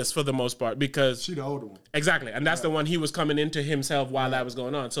Venus for the most part because she the older one. Exactly, and that's the one he was coming into himself while that was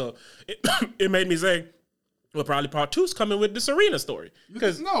going on. So it made me say, well, probably part 2's coming with the Serena story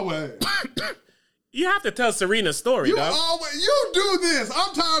because no way. You have to tell Serena's story, you dog. You do this.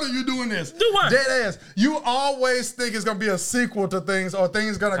 I'm tired of you doing this. Do what? Dead ass. You always think it's going to be a sequel to things or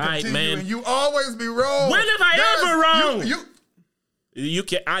things going to continue. And you always be wrong. When have I ever wrong? You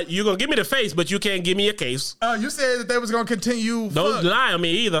can't. You going to give me the face, but you can't give me a case. You said that they was going to continue. Don't lie on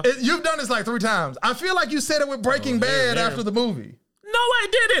me either. You've done this like 3 times. I feel like you said it with Breaking Bad after the movie. No, I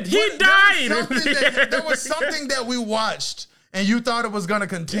didn't. He died. There was something that we watched. And you thought it was going to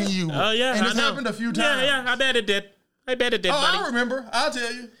continue. Oh, yeah. And it's happened a few times. Yeah, I bet it did. Buddy. I remember. I'll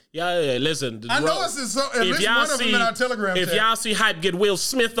tell you. Yeah, listen. I know it's at least one of them in our Telegram chat. If y'all see hype get Will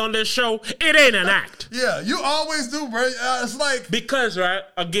Smith on this show, it ain't an act. Yeah, you always do, bro. It's like... Because, right,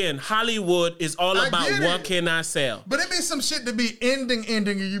 again, Hollywood is all about what can I sell. But it be some shit to be ending, and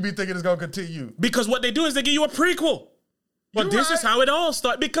you be thinking it's going to continue. Because what they do is they give you a prequel. Well, this is how it all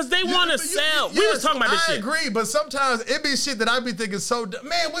started because they want to sell. We was talking about this shit. I agree, but sometimes it be shit that I be thinking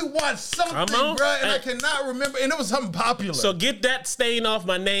man, we watched something, bro, and I cannot remember, and it was something popular. So get that stain off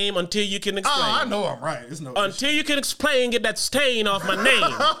my name until you can explain. Oh, I know I'm right. It's no until you can explain, get that stain off my name.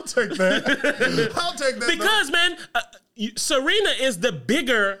 I'll take that. I'll take that. Because, man, Serena is the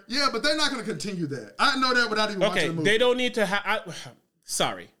bigger. Yeah, but they're not going to continue that. I know that without even watching the movie. They don't need to have.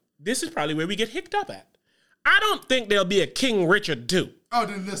 Sorry. This is probably where we get hicked up at. I don't think there'll be a King Richard 2. Oh,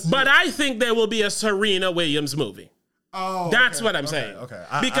 then listen. But I think there will be a Serena Williams movie. Oh, that's what I'm saying. Okay,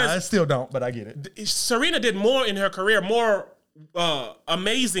 because I still don't, but I get it. Serena did more in her career, more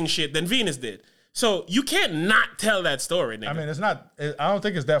amazing shit than Venus did. So you can't not tell that story, nigga. I mean, it's not. I don't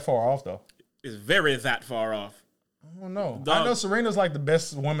think it's that far off, though. It's very that far off. I don't know. I know Serena's like the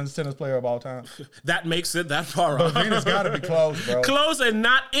best women's tennis player of all time. That makes it that far off. But Venus got to be close, bro. Close and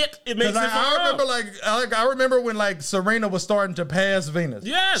not it. It makes it far off. I remember when like Serena was starting to pass Venus.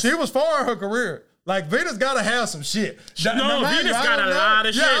 Yes. She was far in her career. Like Venus got to have some shit. Venus got a lot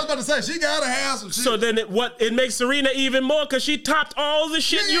of shit. Yeah, I was about to say she got to have some shit. So then it makes Serena even more because she topped all the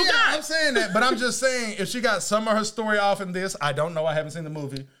shit you got. I'm saying that, but I'm just saying if she got some of her story off in this, I don't know. I haven't seen the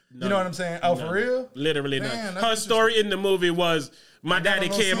movie. No, you know what I'm saying? Oh, for real? Literally not. Her story in the movie was my daddy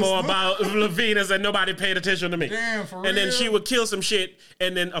cared more about Venus and nobody paid attention to me. Damn, for real? And then she would kill some shit.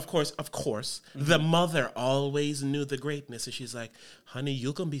 And then, of course, the mother always knew the greatness. And she's like, honey,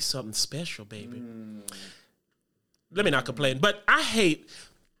 you're going to be something special, baby. Let me not complain. But I hate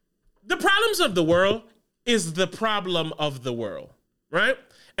the problems of the world is the problem of the world, right?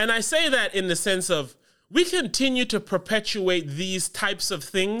 And I say that in the sense of we continue to perpetuate these types of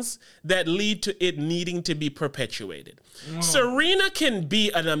things that lead to it needing to be perpetuated. Serena can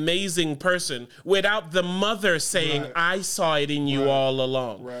be an amazing person without the mother saying, I saw it in you all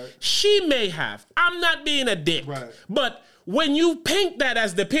along. She may have. I'm not being a dick. But when you paint that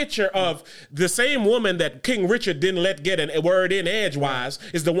as the picture of the same woman that King Richard didn't let get a word in edgewise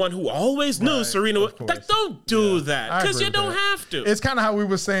is the one who always knew Serena. Like, don't do that, because you don't have to. It's kind of how we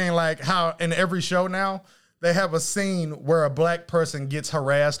were saying, like, how in every show now, they have a scene where a black person gets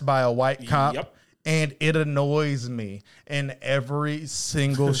harassed by a white cop. Yep. And it annoys me in every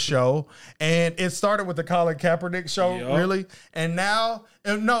single show. And it started with the Colin Kaepernick show, really. And now,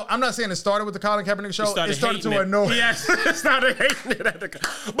 no, I'm not saying it started with the Colin Kaepernick show. It started to annoy. Yes, it started hating it.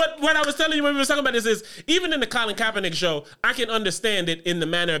 But what I was telling you when we were talking about this is, even in the Colin Kaepernick show, I can understand it in the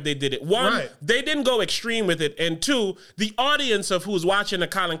manner they did it. One, they didn't go extreme with it. And two, the audience of who's watching the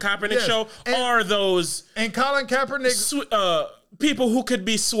Colin Kaepernick show are those... And Colin Kaepernick... people who could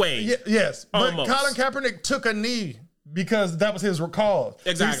be swayed. Yes. But Colin Kaepernick took a knee because that was his cause.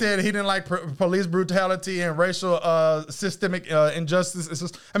 Exactly. He said he didn't like police brutality and racial systemic injustice.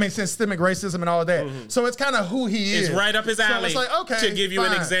 Systemic racism and all that. So it's kind of who he is. It's right up his alley. So it's like, okay, to give you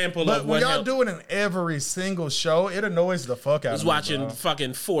an example but of what y'all do it in every single show, it annoys the fuck out of me. I was watching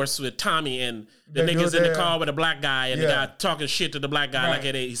fucking Force with Tommy and the niggas in the car with a black guy and the guy talking shit to the black guy like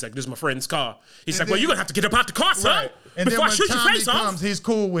he's like, this is my friend's car. He's like, well, you're going to have to get up out the car, son. And before then when Tommy comes, he's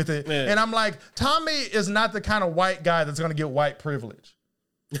cool with it. Yeah. And I'm like, Tommy is not the kind of white guy that's going to get white privilege.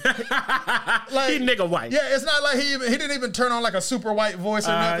 Like, he nigga white. Yeah, it's not like he didn't even turn on like a super white voice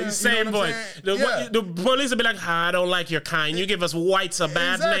or nothing. Same voice. The police will be like, I don't like your kind. You give us whites a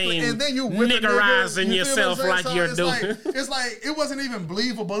bad name. And then you niggerizing yourself like you're doing. It's like, it wasn't even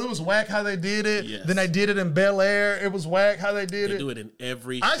believable. It was whack how they did it. Yes. Then they did it in Bel Air. It was whack how they did it. They do it in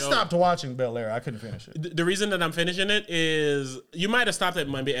every show. I stopped watching Bel Air. I couldn't finish it. The reason that I'm finishing it is, you might have stopped at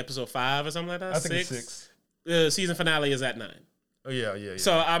maybe episode 5 or something like that. I think it's 6. Season finale is at 9. Oh, yeah.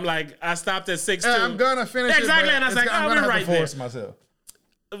 So I'm like, I stopped at 6 too. I'm gonna finish exactly, it, and I was like, I'm gonna have to force myself.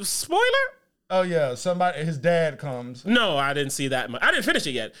 Spoiler? Oh yeah, his dad comes. No, I didn't see that much. I didn't finish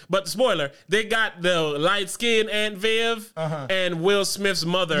it yet. But spoiler, they got the light skinned Aunt Viv and Will Smith's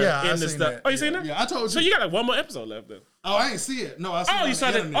mother in this stuff. That. Oh, you seen that? Yeah, I told you. So you got like one more episode left then. Oh, I ain't see it. No, I saw it. Oh, you saw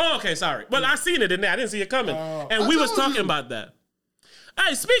it. Oh, okay, sorry. Well, I seen it in there. I didn't see it coming. And we was talking about that.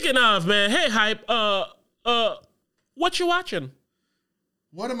 Hey, speaking of, man, hey Hype, what you watching?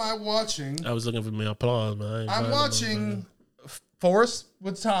 What am I watching? I was looking for my applause, man. I'm watching Force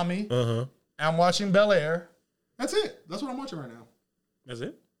with Tommy. I'm watching Bel Air. That's it. That's what I'm watching right now. That's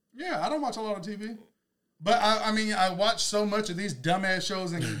it? Yeah, I don't watch a lot of TV. But I mean, I watch so much of these dumbass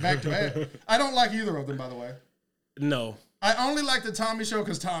shows and back to back. I don't like either of them, by the way. No. I only like the Tommy show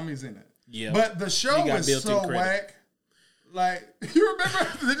because Tommy's in it. Yeah. But the show is so whack. Like, you remember,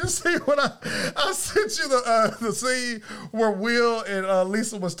 did you see when I sent you the scene where Will and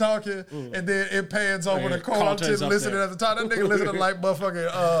Lisa was talking and then it pans over to Carlton listening at the time. That nigga listening like motherfucking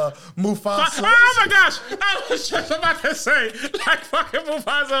Mufasa. Oh my gosh! I was just about to say, like fucking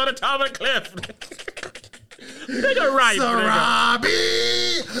Mufasa on the top of the cliff. Nigga right, Robbie.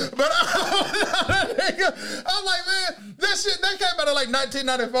 But I'm like, man, that came out of like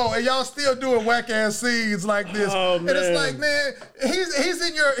 1994, and y'all still doing whack ass scenes like this. Oh, and it's like, man, he's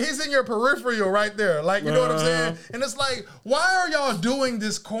in your peripheral right there. Like, you know what I'm saying? And it's like, why are y'all doing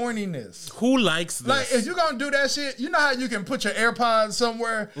this corniness? Who likes this? Like, if you're gonna do that shit, you know how you can put your AirPods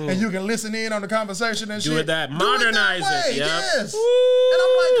somewhere and you can listen in on the conversation and shit? Do it that. Modernize it. Yep. Yes. Woo. And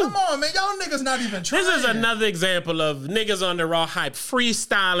I'm like, come on, man, y'all niggas not even trying. This is another example of niggas on the Raw Hype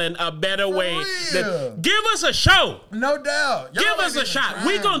freestyling a better way. Give us a show. No doubt. Give us a shot.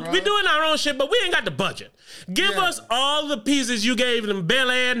 We doing our own shit, but we ain't got the budget. Give us all the pieces you gave them Bel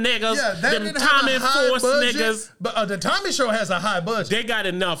Air niggas, them Tommy Force niggas. But the Tommy Show has a high budget. They got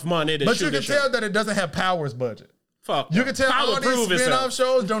enough money to shoot. But you can tell that it doesn't have Power's budget. Fuck. You can tell all these spin-off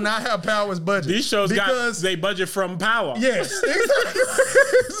shows do not have Power's budget. These shows got they budget from Power. Yes, exactly.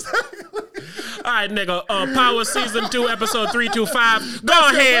 All right, nigga. Power Season 2, Episode 325. Go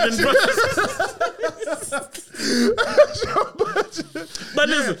ahead and But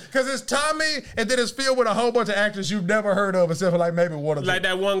listen, because it's Tommy, and then it's filled with a whole bunch of actors you've never heard of, except for like maybe one of them. Like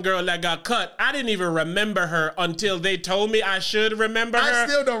that one girl that got cut. I didn't even remember her until they told me I should remember her. I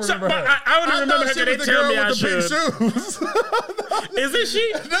still don't remember her. I only remember her because they tell me I should. Isn't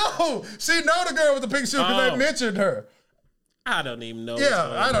she? No, she know the girl with the pink shoes because they mentioned her. I don't even know.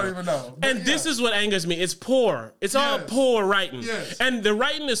 Yeah, I don't even know. And this is what angers me. It's poor. It's all poor writing. Yes. And the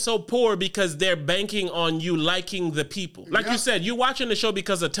writing is so poor because they're banking on you liking the people. Like you said, you're watching the show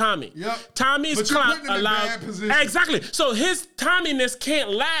because of Tommy. Yep. Tommy's clout allowed. Exactly. So his Tomminess can't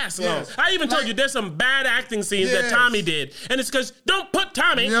last long. I even told you there's some bad acting scenes that Tommy did. And it's because don't put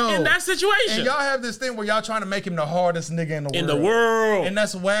Tommy in that situation. And y'all have this thing where y'all trying to make him the hardest nigga in the world. And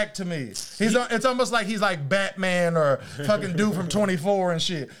that's whack to me. It's almost like he's like Batman or fucking dude from 24 and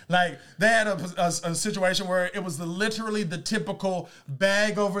shit. Like they had a situation where it was literally the typical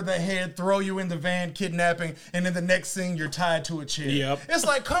bag over the head, throw you in the van, kidnapping, and then the next scene you're tied to a chair. Yep. It's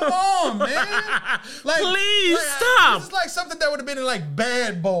like, come on, man. Like, please stop. This is like something that would have been in like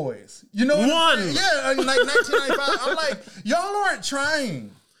Bad Boys. You know what I'm saying? Yeah, in like 1995. I'm like, y'all aren't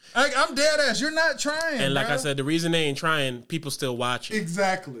trying. Like, I'm dead ass. You're not trying. And like I said, the reason they ain't trying, people still watching.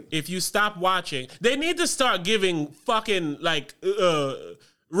 Exactly. If you stop watching, they need to start giving fucking like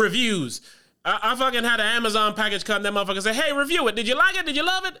reviews. I fucking had an Amazon package come. That motherfucker say, "Hey, review it. Did you like it? Did you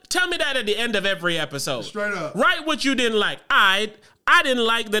love it? Tell me that at the end of every episode. Straight up. Write what you didn't like. I didn't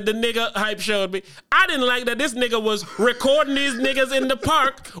like that the nigga hype showed me. I didn't like that this nigga was recording these niggas in the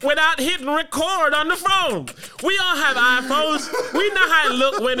park without hitting record on the phone. We all have iPhones. We know how it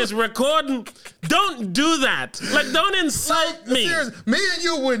look when it's recording. Don't do that. Like, don't insult me. Seriously, me and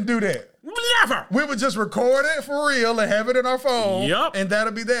you wouldn't do that. Never. We would just record it for real and have it in our phone. Yep. And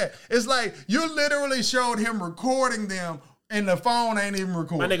that'll be that. It's like you literally showed him recording them and the phone ain't even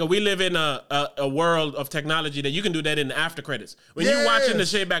recording. My nigga, we live in a world of technology that you can do that in the after credits. When you watching the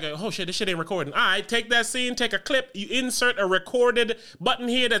shit back, oh shit, this shit ain't recording. All right, take that scene, take a clip, you insert a recorded button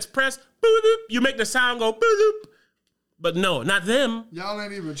here that's pressed, boop, boop, you make the sound go boop, boop. But no, not them. Y'all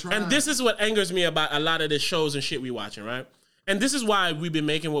ain't even trying. And this is what angers me about a lot of the shows and shit we watching, right? And this is why we've been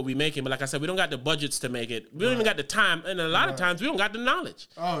making what we making. But like I said, we don't got the budgets to make it. We don't even got the time. And a lot of times, we don't got the knowledge.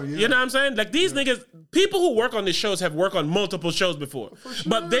 Oh, yeah. You know what I'm saying? Like, these niggas, people who work on these shows have worked on multiple shows before. Sure.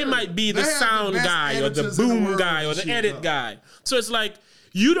 But they might be the sound guy or the boom guy or the edit guy. So it's like,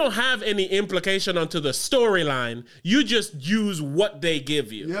 you don't have any implication onto the storyline. You just use what they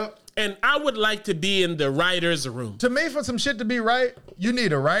give you. Yep. And I would like to be in the writer's room. To me, for some shit to be right, you need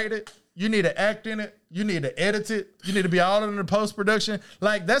to write it. You need to act in it. You need to edit it. You need to be all in the post-production.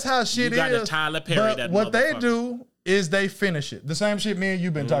 Like, that's how shit is. You got to Tyler Perry that what they do is they finish it. The same shit me and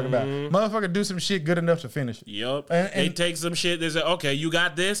you been talking about. Motherfucker do some shit good enough to finish it. Yep. And they take some shit. They say, okay, you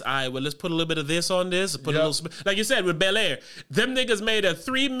got this. All right, well, let's put a little bit of this on this. Put a little, like you said with Bel Air. Them niggas made a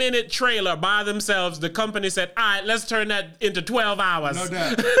 3-minute trailer by themselves. The company said, all right, let's turn that into 12 hours. No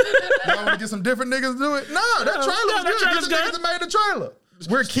doubt. Y'all want to get some different niggas to do it? No, that trailer's good. Get the niggas that made the trailer.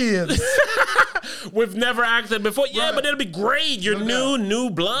 We're kids. We've never acted before. Yeah, but it'll be great. You're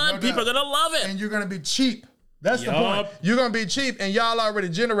new blood. People are going to love it. And you're going to be cheap. That's the point. You're going to be cheap, and y'all already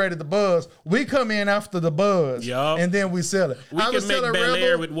generated the buzz. We come in after the buzz, and then we sell it. We can make Bel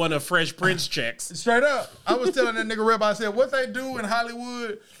Air with one of Fresh Prince checks. Straight up. I was telling that nigga Reb, I said, what they do in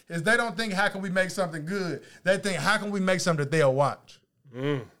Hollywood is they don't think, how can we make something good? They think, how can we make something that they'll watch?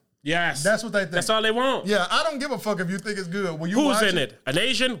 Yes. That's what they think. That's all they want. Yeah, I don't give a fuck if you think it's good. When you Who's in it? An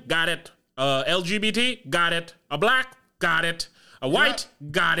Asian? Got it. LGBT? Got it. A black? Got it. A white?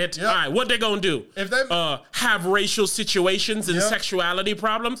 Got it. All right, what they gonna do? If they have racial situations and sexuality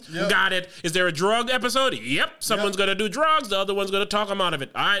problems? Got it. Is there a drug episode? Yep. Someone's gonna do drugs. The other one's gonna talk them out of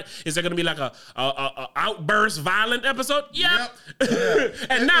it. All right. Is there gonna be like a outburst violent episode? Yep.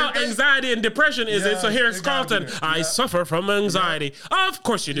 And now anxiety and depression is it. So here's Carlton. I suffer from anxiety. Of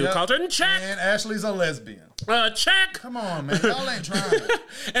course you do, Carlton. Check. And Ashley's a lesbian. Check. Come on, man. Y'all ain't trying.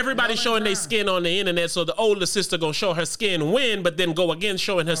 Everybody's showing their skin on the internet, so the older sister gonna show her skin win, but then go again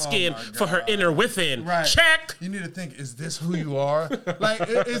showing her skin for her inner within. Right. Check. You need to think, is this who you are? Like,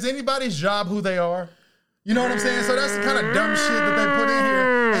 is anybody's job who they are? You know what I'm saying? So that's the kind of dumb shit that they put in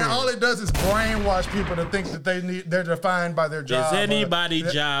here. And all it does is brainwash people to think that they're defined by their job. Is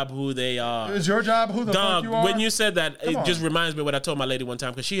anybody's job who they are? Is your job who the fuck you are? When you said that, it just reminds me of what I told my lady one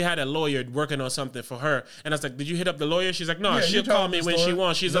time, because she had a lawyer working on something for her. And I was like, did you hit up the lawyer? She's like, no, she'll call me when she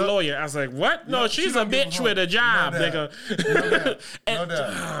wants. She's a lawyer. I was like, what? No, she's a bitch with a job, nigga. No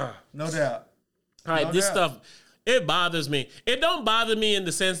doubt. No doubt. All right, this stuff... It bothers me. It don't bother me in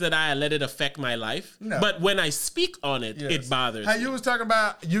the sense that I let it affect my life. No. But when I speak on it, it bothers me. You was talking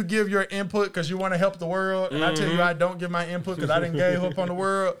about you give your input because you want to help the world. And I tell you, I don't give my input because I didn't gave up on the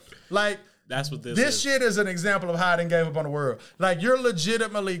world. Like, that's what this is. Shit is an example of how I didn't gave up on the world. Like, you're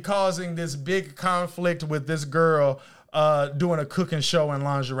legitimately causing this big conflict with this girl doing a cooking show in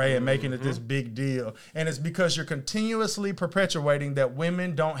lingerie and making it this big deal. And it's because you're continuously perpetuating that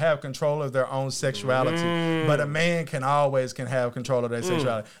women don't have control of their own sexuality, but a man can have control of their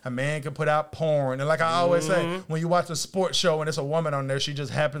sexuality. A man can put out porn. And like I always say, when you watch a sports show and it's a woman on there, she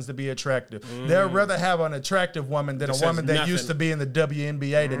just happens to be attractive. They'd rather have an attractive woman than a woman that used to be in the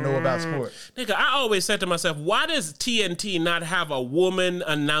WNBA to know about sports. Nigga, I always said to myself, why does TNT not have a woman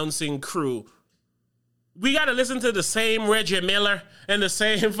announcing crew? We got to listen to the same Reggie Miller and the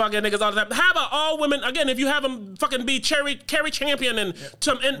same fucking niggas all the time. Have an all-women, again, if you have them fucking be Carrie Champion and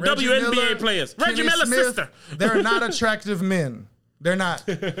some WNBA players. Reggie Miller's sister. They're not attractive men. They're not.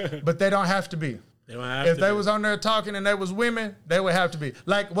 But they don't have to be. If they was on there talking and they was women, they would have to be.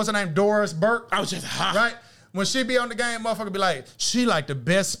 Like, what's her name? Doris Burke? I was just hot. Right? When she be on the game, motherfucker be like, she like the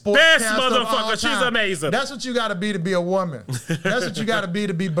best sportscaster of all time. She's amazing. That's what you got to be a woman. That's what you got to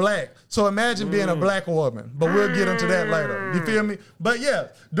be black. So imagine being a black woman. But we'll get into that later. You feel me? But yeah,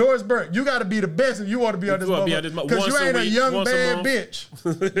 Doris Burke, you got to be the best if you want to be on this motherfucker. Because you ain't a young bad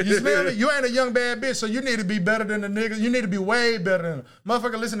bitch. You smell me? You ain't a young bad bitch, so you need to be better than the niggas. You need to be way better than them.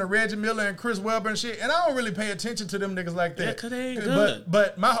 Motherfucker listen to Reggie Miller and Chris Webber and shit, and I don't really pay attention to them niggas like that. Yeah, because they ain't good.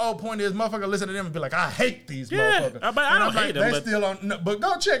 But my whole point is motherfucker listen to them and be like, I hate these motherfuckers. But I don't hate them. They still on, but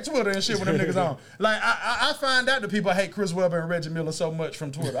go check Twitter and shit when them niggas on. Like I find out that people hate Chris Webber and Reggie Miller so much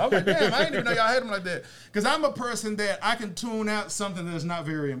from Twitter. I was like, damn, I didn't even know y'all hate them like that. Because I'm a person that I can tune out something that's not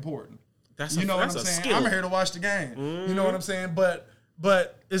very important. What I'm saying? Skill. I'm here to watch the game. You know what I'm saying? But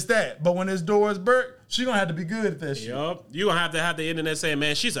it's that. But when it's Doris Burke, she gonna have to be good at that shit. Yup. You gonna have the internet saying,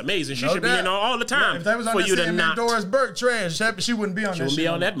 man, she's amazing. She should be in all the time. Yeah, if they was on there saying, man, Doris Burke trash, she wouldn't be on that shit. She wouldn't be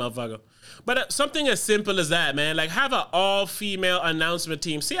on that motherfucker. But something as simple as that, man. Like, have an all-female announcement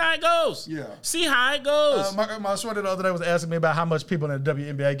team. See how it goes. Yeah. See how it goes. My shorty the other day was asking me about how much people in the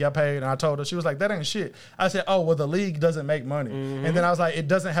WNBA got paid, and I told her, she was like, that ain't shit. I said, oh, well, the league doesn't make money. And then I was like, it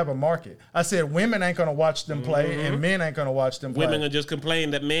doesn't have a market. I said, women ain't going to watch them play, and men ain't going to watch them play. Women are just complain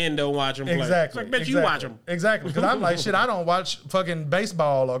that men don't watch them play. Exactly. It's like, bitch, you watch them. Exactly. Because I'm like, shit, I don't watch fucking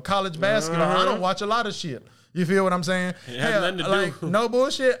baseball or college basketball. I don't watch a lot of shit. You feel what I'm saying? It has nothing to do. No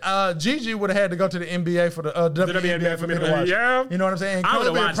bullshit. Gigi would have had to go to the NBA for the WNBA for me to watch. Yeah. You know what I'm saying? And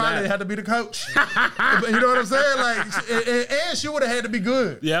Kobe probably had to be the coach. You know what I'm saying? Like, and she would have had to be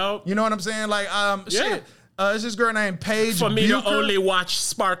good. Yeah. You know what I'm saying? Like, shit. It's this girl named Paige For me Bucher. to only watch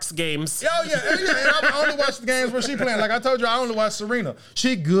Sparks games. Oh, yeah. And I only watch the games where she playing. Like I told you, I only watch Serena.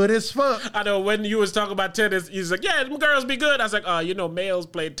 She good as fuck. I know when you was talking about tennis, you was like, yeah, them girls be good. I was like, you know, males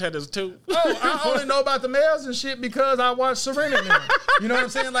play tennis too. Oh, I only know about the males and shit because I watch Serena now. You know what I'm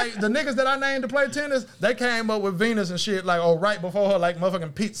saying? Like, the niggas that I named to play tennis, they came up with Venus and shit, like, right before her, like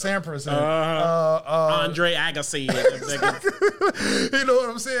motherfucking Pete Sampras and Andre Agassi. You know what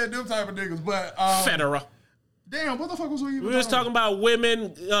I'm saying? Them type of niggas. But Federer. Damn, what the fuck was we even We was talking about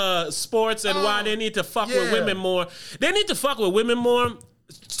women, sports, and why they need to fuck with women more. They need to fuck with women more.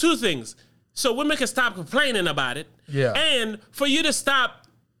 Two things. So women can stop complaining about it. Yeah. And for you to stop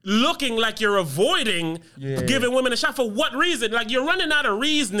looking like you're avoiding giving women a shot. For what reason? Like, you're running out of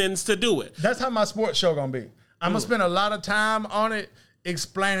reasonings to do it. That's how my sports show gonna be. I'm gonna spend a lot of time on it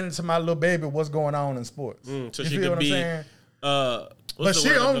explaining to my little baby what's going on in sports. So she could be... But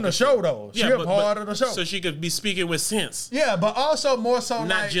she on the show, though. She a part of the show. So she could be speaking with sense. Yeah, but also more so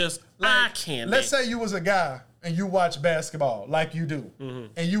not just, I can't. Let's say you was a guy and you watch basketball like you do,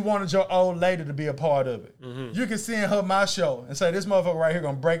 and you wanted your old lady to be a part of it. You can send her my show and say, this motherfucker right here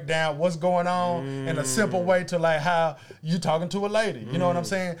gonna break down what's going on in a simple way to like how you talking to a lady. You know what I'm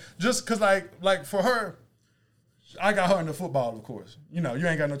saying? Just because like for her, I got her into football, of course. You know, you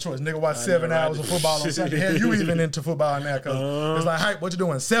ain't got no choice. Nigga watch 7 hours of football on Sunday. Hell, you even into football now, because it's like, hype, what you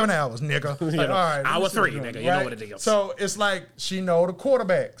doing? 7 hours, nigga. Like, all right. Hour 3, nigga. You know what it is. So it's like she know the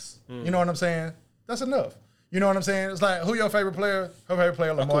quarterbacks. You know what I'm saying? That's enough. You know what I'm saying? It's like, who your favorite player? Her favorite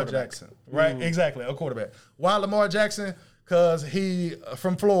player, Lamar Jackson. Right? Exactly, a quarterback. Why Lamar Jackson? Because he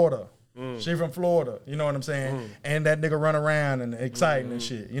from Florida. She from Florida, you know what I'm saying? And that nigga run around and exciting and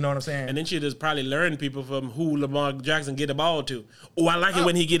shit, you know what I'm saying? And then she just probably learn people from who Lamar Jackson get the ball to. Oh, I like it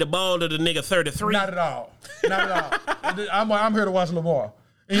when he get the ball to the nigga 33. Not at all. Not at all. I'm here to watch Lamar.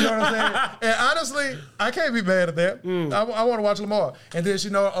 You know what I'm saying? And honestly, I can't be mad at that. I want to watch Lamar. And then she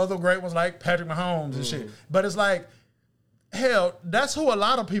know other great ones like Patrick Mahomes and shit. But it's like, hell, that's who a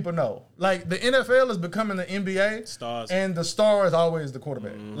lot of people know. Like, the NFL is becoming the NBA. Stars. And the star is always the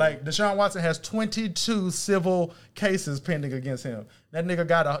quarterback. Like, Deshaun Watson has 22 civil cases pending against him. That nigga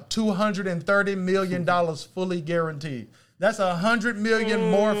got $230 million fully guaranteed. That's $100 million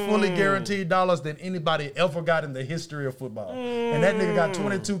more fully guaranteed dollars than anybody ever got in the history of football. And that nigga got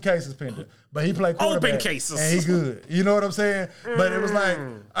 22 cases pending. But he played quarterback. Open cases. And he good. You know what I'm saying? But it was like,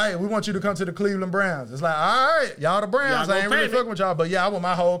 hey, we want you to come to the Cleveland Browns. It's like, all right, y'all the Browns. Y'all I ain't really fucking with y'all. But yeah, I want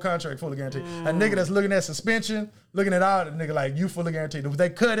my whole contract fully guaranteed. A nigga that's looking at suspension, looking at all, the nigga like, you fully guaranteed. If they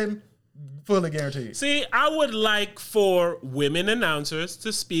cut him, fully guaranteed. See, I would like for women announcers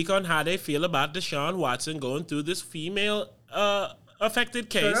to speak on how they feel about Deshaun Watson going through this female affected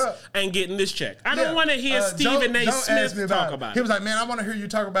case and getting this check. I don't want to hear Stephen A. Smith talk about it. He was like, man, I want to hear you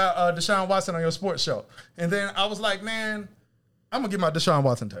talk about Deshaun Watson on your sports show. And then I was like, man, I'm going to get my Deshaun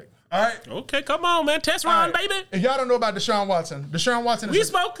Watson take. All right? Okay, come on, man. Test run, baby. If y'all don't know about Deshaun Watson is... We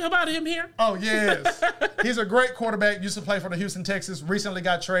spoke about him here. Oh, yes. He's a great quarterback. Used to play for the Houston Texans. Recently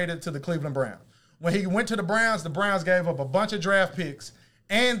got traded to the Cleveland Browns. When he went to the Browns gave up a bunch of draft picks,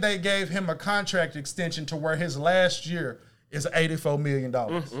 and they gave him a contract extension to where his last year is $84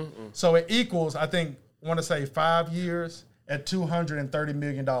 million. So it equals, I think, I want to say 5 years at $230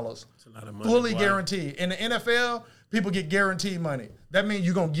 million. That's a lot of money. Fully guaranteed. In the NFL, people get guaranteed money. That means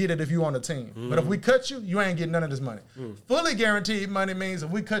you're going to get it if you're on the team. But if we cut you, you ain't getting none of this money. Fully guaranteed money means if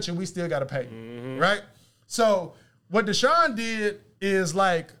we cut you, we still got to pay you. Right? So what Deshaun did is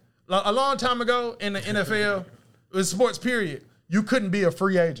like a long time ago in the NFL, it was sports period, you couldn't be a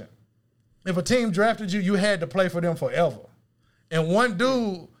free agent. If a team drafted you, you had to play for them forever. And one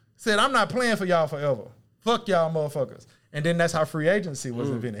dude said, I'm not playing for y'all forever. Fuck y'all motherfuckers. And then that's how free agency was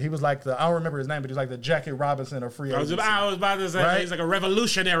invented. He was like I don't remember his name, but he was like the Jackie Robinson of free agency. I was about to say, right? He's like a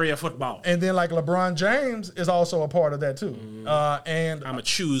revolutionary of football. And then like LeBron James is also a part of that too. And I'm going to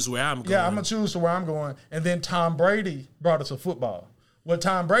choose where I'm going. Yeah, I'm going to choose to where I'm going. And then Tom Brady brought us to football. What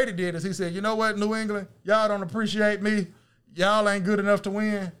Tom Brady did is he said, you know what, New England, y'all don't appreciate me. Y'all ain't good enough to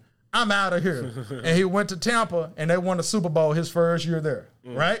win. I'm out of here. And he went to Tampa, and they won the Super Bowl his first year there,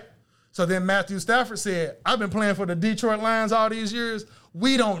 right? So then Matthew Stafford said, I've been playing for the Detroit Lions all these years.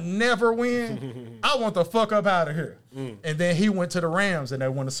 We don't never win. I want the fuck up out of here. And then he went to the Rams, and they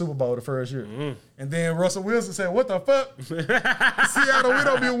won the Super Bowl the first year. And then Russell Wilson said, what the fuck? Seattle, we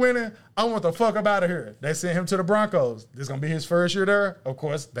don't be winning. I want the fuck up out of here. They sent him to the Broncos. This is going to be his first year there. Of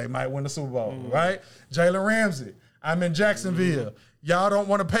course, they might win the Super Bowl, right? Jalen Ramsey, I'm in Jacksonville. Y'all don't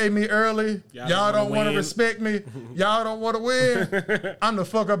want to pay me early. Y'all don't want to respect me. Y'all don't want to win. I'm the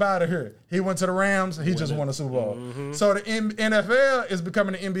fuck up out of here. He went to the Rams. He just won a Super Bowl. So the NFL is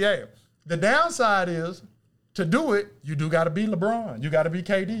becoming the NBA. The downside is, to do it, you do got to be LeBron. You got to be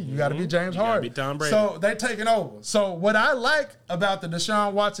KD. You got to be James Harden. Be Tom Brady. So they taking over. So what I like about the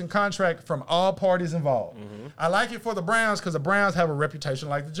Deshaun Watson contract from all parties involved, I like it for the Browns because the Browns have a reputation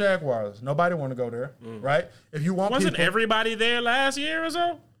like the Jaguars. Nobody want to go there, right? If you want Wasn't everybody there last year or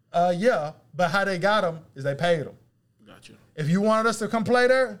so? Yeah, but how they got them is they paid them. Gotcha. If you wanted us to come play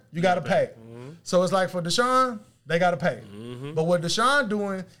there, you got to pay. So it's like for Deshaun, they got to pay. But what Deshaun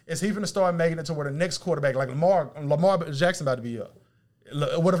doing is he's going to start making it to where the next quarterback, like Lamar Jackson about to be up.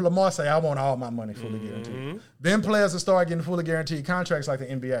 What if Lamar say, I want all my money fully guaranteed? Then players will start getting fully guaranteed contracts like the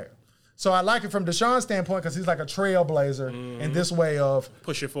NBA. So I like it from Deshaun's standpoint because he's like a trailblazer in this way of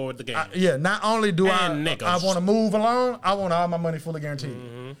pushing forward the game. Not only do I want to move along, I want all my money fully guaranteed.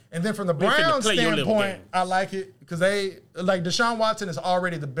 And then from the Browns standpoint, I like it because Deshaun Watson is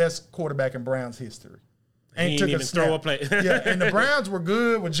already the best quarterback in Browns history. Ain't even throw a play. And the Browns were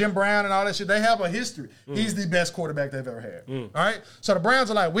good with Jim Brown and all that shit. They have a history. He's the best quarterback they've ever had. All right? So the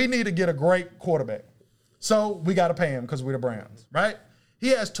Browns are like, we need to get a great quarterback. So we got to pay him because we're the Browns, right? He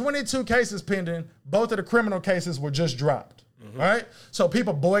has 22 cases pending. Both of the criminal cases were just dropped, all right? So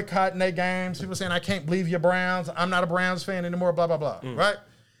people boycotting their games. People saying, I can't believe you're Browns. I'm not a Browns fan anymore, blah, blah, blah, right?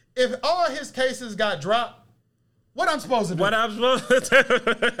 If all his cases got dropped, what I'm supposed to do? What I'm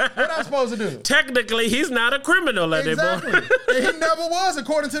supposed to do? Technically, he's not a criminal anymore. Exactly. He never was,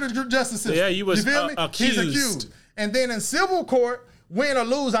 according to the justice system. Yeah, he was accused. He's accused. And then in civil court, win or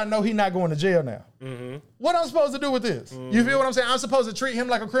lose, I know he's not going to jail now. What I'm supposed to do with this? You feel what I'm saying? I'm supposed to treat him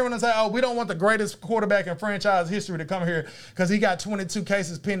like a criminal and say, oh, we don't want the greatest quarterback in franchise history to come here because he got 22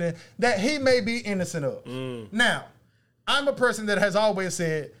 cases pending that he may be innocent of. Now, I'm a person that has always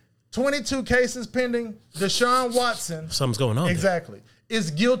said, 22 cases pending, Deshaun Watson. Something's going on. Exactly.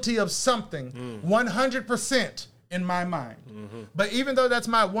 Is guilty of something 100% in my mind. But even though that's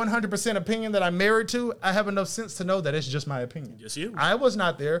my 100% opinion that I'm married to, I have enough sense to know that it's just my opinion. Yes, you. I was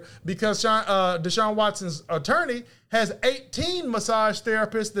not there because Deshaun Watson's attorney has 18 massage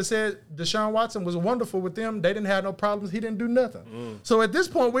therapists that said Deshaun Watson was wonderful with them. They didn't have no problems. He didn't do nothing. So at this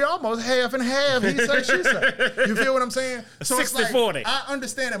point, we almost half and half. He say, she say. You feel what I'm saying? So 60-40. I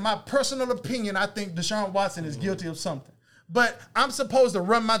understand in my personal opinion, I think Deshaun Watson is guilty of something. but I'm supposed to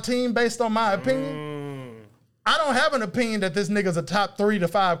run my team based on my opinion. I don't have an opinion that this nigga's a top 3 to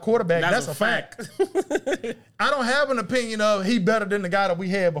 5 quarterback. That's a fact. I don't have an opinion of he better than the guy that we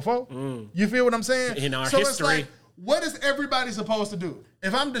had before. You feel what I'm saying? In our history. It's like, what is everybody supposed to do?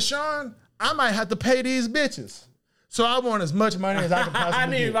 If I'm Deshaun, I might have to pay these bitches. So I want as much money as I can possibly I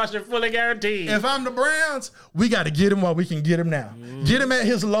need my shit fully guaranteed. If I'm the Browns, we got to get him while we can get him now. Get him at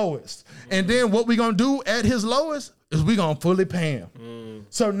his lowest. And then what we going to do at his lowest is we going to fully pay him.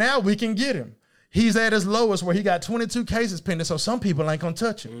 So now we can get him. He's at his lowest where he got 22 cases pending, so some people ain't going to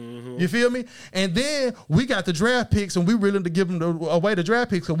touch him. You feel me? And then we got the draft picks, and we willing to give him away the draft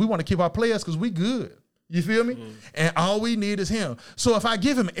picks because we want to keep our players because we good. You feel me? And all we need is him. So if I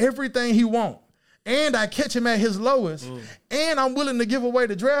give him everything he wants, and I catch him at his lowest, and I'm willing to give away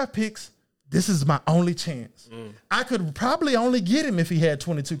the draft picks, this is my only chance. I could probably only get him if he had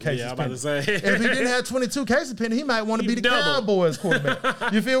 22 cases Yeah, I'm about to say. If he didn't have 22 cases pending, he might want to be the Cowboys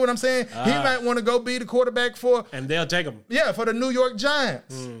quarterback. You feel what I'm saying? He might want to go be the quarterback for... And they'll take him. Yeah, for the New York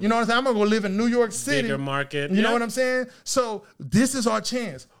Giants. You know what I'm saying? I'm going to go live in New York City. Bigger market. You know what I'm saying? So this is our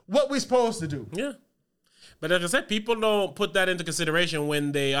chance. What we supposed to do? Yeah. But like I said, people don't put that into consideration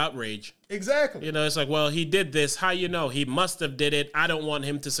when they outrage. Exactly. You know, it's like, well, he did this. How you know? He must have did it. I don't want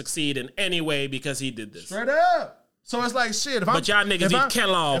him to succeed in any way because he did this. Straight up. So it's like, shit. But y'all niggas eat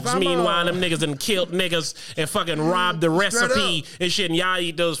Kellogg's. Meanwhile, them niggas done killed niggas and fucking robbed the recipe and shit. And y'all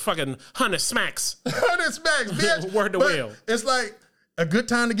eat those fucking 100 smacks. 100 smacks, bitch. Word to will. It's like a good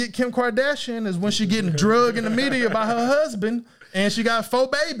time to get Kim Kardashian is when she getting drugged in the media by her husband. And she got 4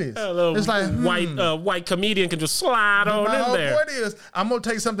 babies. It's like white comedian can just slide on in there. My point is, I'm gonna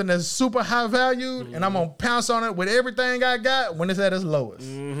take something that's super high valued and I'm gonna pounce on it with everything I got when it's at its lowest.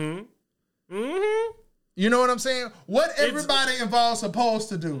 You know what I'm saying? What everybody involved supposed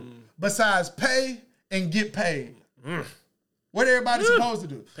to do besides pay and get paid. What everybody's supposed to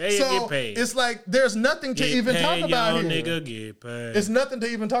do. Pay and get paid. It's like there's nothing to even talk about here. Nigga, get paid. It's nothing to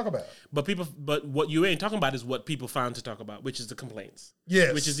even talk about. But what you ain't talking about is what people found to talk about, which is the complaints.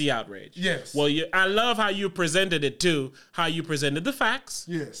 Yes. Which is the outrage. Yes. Well, I love how you presented it too, how you presented the facts.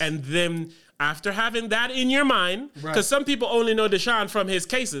 Yes. And then after having that in your mind, because some people only know Deshaun from his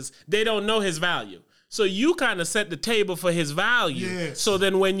cases, they don't know his value. So you kind of set the table for his value. Yes. So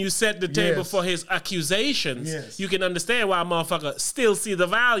then when you set the table for his accusations, you can understand why a motherfucker still see the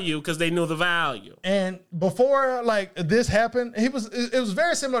value because they knew the value. And before like this happened, it was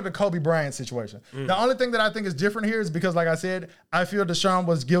very similar to Kobe Bryant's situation. The only thing that I think is different here is because, like I said, I feel Deshaun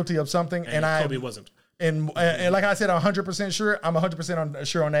was guilty of something and Kobe wasn't. And like I said, I'm 100% sure. I'm 100%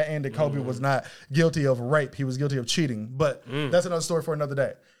 sure on that end that Kobe was not guilty of rape. He was guilty of cheating. But that's another story for another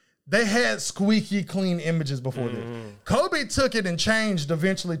day. They had squeaky clean images before this. Kobe took it and changed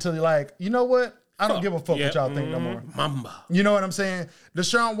eventually to like, you know what? I don't give a fuck what y'all think no more. Mamba. You know what I'm saying?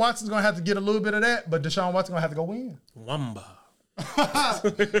 Deshaun Watson's going to have to get a little bit of that, but Deshaun Watson's going to have to go win. Wamba.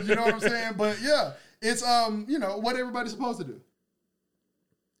 You know what I'm saying? But yeah, it's, you know, what everybody's supposed to do.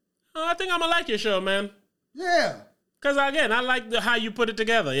 I think I'm going to like your show, man. Yeah. Because, again, I like how you put it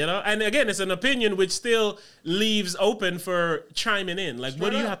together, you know? And, again, it's an opinion which still leaves open for chiming in. Like,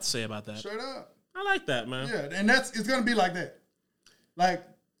 what do you have to say about that? Straight up. I like that, man. Yeah, and it's going to be like that. Like,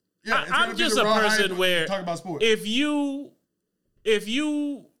 yeah, it's I'm just a person where talk about sports. if you,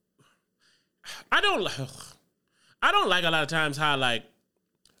 I don't like a lot of times how, like,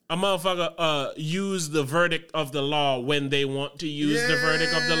 a motherfucker use the verdict of the law when they want to use the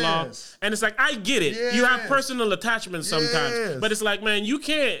verdict of the law. And it's like, I get it. You have personal attachments sometimes. But it's like, man, you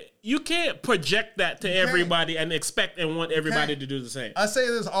can't project that to everybody and expect and want everybody to do the same. I say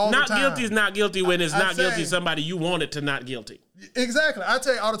this all the time. Not guilty is not guilty when it's not guilty somebody you want it to not guilty. Exactly. I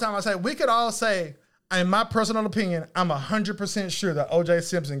tell you all the time, I say, we could all say, in my personal opinion, I'm 100% sure that O.J.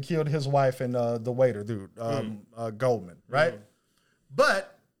 Simpson killed his wife and the waiter dude, Goldman, right?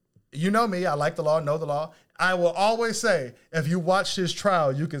 But you know me, I like the law, know the law. I will always say, if you watch this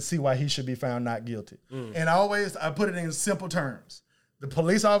trial, you can see why he should be found not guilty. And I put it in simple terms. The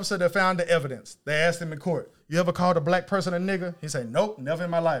police officer that found the evidence, they asked him in court, you ever called a black person a nigger? He said, nope, never in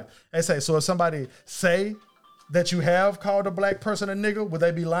my life. They say, so if somebody say that you have called a black person a nigger, would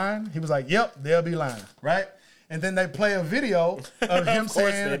they be lying? He was like, yep, they'll be lying, right? And then they play a video of him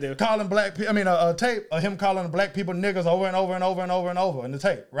saying, calling black people, a tape of him calling black people niggers over and over and over and over and over in the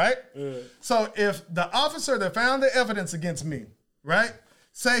tape, right? So if the officer that found the evidence against me, right,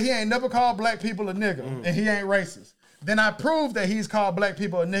 say he ain't never called black people a nigger and he ain't racist, then I prove that he's called black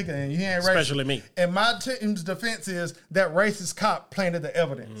people a nigga and he ain't racist. Especially me. And my team's defense is that racist cop planted the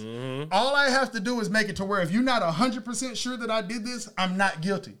evidence. All I have to do is make it to where if you're not 100% sure that I did this, I'm not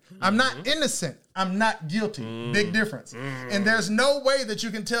guilty. I'm not innocent. I'm not guilty. Big difference. And there's no way that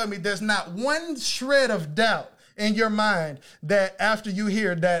you can tell me there's not one shred of doubt in your mind that after you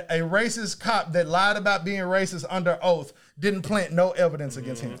hear that a racist cop that lied about being racist under oath didn't plant no evidence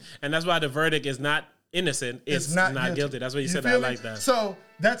against him. And that's why the verdict is not innocent. It's not guilty. That's what you said. I like that. So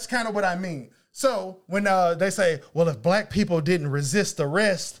that's kind of what I mean. So when they say, well, if black people didn't resist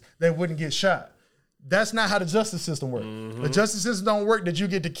arrest, they wouldn't get shot. That's not how the justice system works. The justice system don't work that you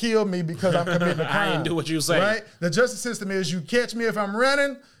get to kill me because I'm committing a crime. I ain't do what you say. Right? The justice system is you catch me if I'm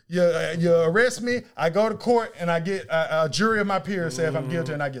running, you arrest me, I go to court, and I get a jury of my peers say if I'm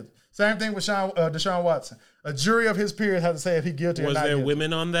guilty or not guilty. Same thing with Deshaun Watson. A jury of his peers has to say if he's guilty or not guilty. Was there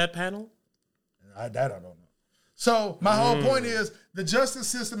women on that panel? I don't know. So my whole point is the justice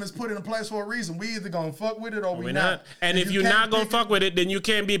system is put in place for a reason. We either gonna fuck with it or we not. And if you're not gonna fuck with it, then you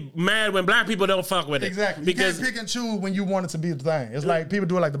can't be mad when black people don't fuck with it. Exactly. Because you can't pick and choose when you want it to be the thing. It's like people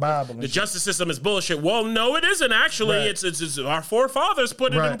do it like the Bible. The justice system is bullshit. Well, no, it isn't actually. Right. It's our forefathers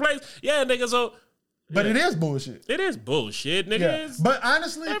put it in place. Yeah, nigga. So. But it is bullshit. It is bullshit, nigga. Yeah. But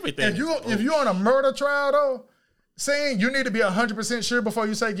honestly, if you're on a murder trial though, saying you need to be 100% sure before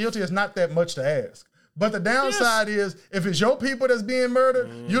you say guilty is not that much to ask. But the downside is, if it's your people that's being murdered,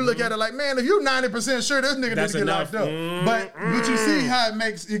 you look at it like, man, if you're 90% sure this nigga needs to get locked up. But you see how it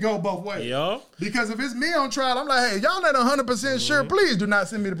makes it go both ways. Yo. Because if it's me on trial, I'm like, hey, y'all not 100% sure, please do not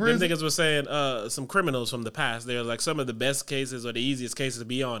send me to prison. Them niggas were saying some criminals from the past, they're like, some of the best cases or the easiest cases to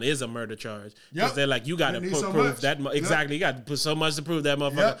be on is a murder charge. Because they're like, you got to prove that. Exactly. You got to put so much to prove that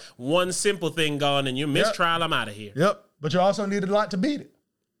motherfucker. One simple thing gone and you mistrial, I'm out of here. But you also need a lot to beat it.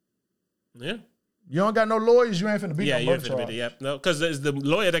 Yeah. You don't got no lawyers, you ain't finna beat no murder charge. Yeah, you ain't finna beat it, yep. No, because it's the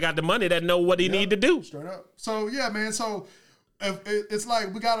lawyer that got the money that know what he need to do. Straight up. So, yeah, man, so it's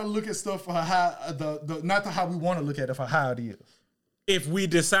like we got to look at stuff for how, not how we want to look at it, for how it is. If we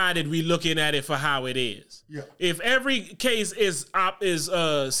decided we looking at it for how it is. Yeah. If every case is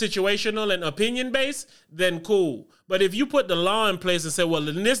situational and opinion based, then cool. But if you put the law in place and say, well,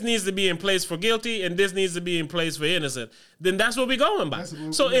 then this needs to be in place for guilty and this needs to be in place for innocent, then that's what we're going by.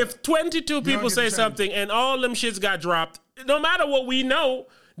 So if 22 people say something and all them shits got dropped, no matter what we know,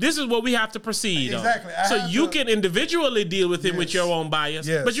 this is what we have to proceed on. So you can individually deal with it with your own bias,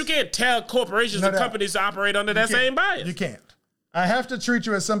 but you can't tell corporations and companies to operate under that same bias. You can't. I have to treat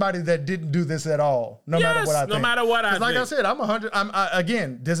you as somebody that didn't do this at all, no matter what I think. No matter what I think. Like I said,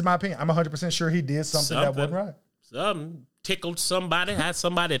 again, this is my opinion. I'm 100% sure he did something that wasn't right. Something tickled somebody, had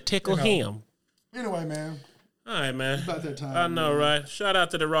somebody tickle him. Anyway, man. All right, man. It's about that time. I know, right? Shout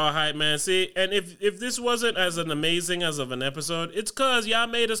out to the Raw Hype, man. See, and if this wasn't as an amazing as of an episode, it's because y'all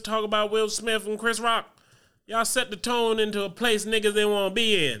made us talk about Will Smith and Chris Rock. Y'all set the tone into a place niggas didn't want to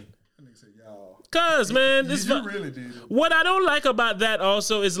be in. Cause, man, this you really did. What I don't like about that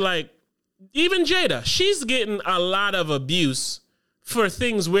also is like, even Jada, she's getting a lot of abuse for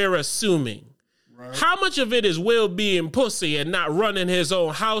things we're assuming. Right. How much of it is Will being pussy and not running his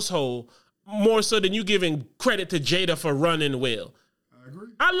own household more so than you giving credit to Jada for running Will? I agree.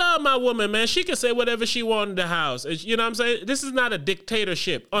 I love my woman, man. She can say whatever she wants in the house. You know what I'm saying? This is not a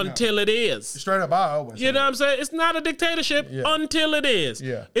dictatorship until it is. Straight up, I always You know what I'm saying? It's not a dictatorship until it is.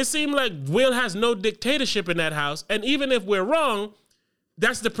 Yeah. It seemed like Will has no dictatorship in that house. And even if we're wrong,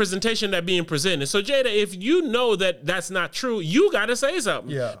 that's the presentation that being presented. So, Jada, if you know that that's not true, you got to say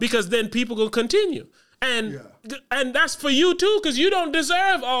something. Yeah. Because then people will continue. And that's for you, too, because you don't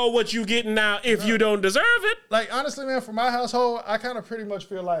deserve all what you getting now if you don't deserve it. Like, honestly, man, for my household, I kind of pretty much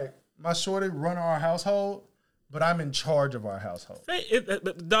feel like my shorty run our household, but I'm in charge of our household.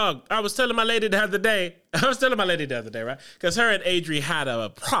 Dog, I was telling my lady the other day, right? Because her and Adri had a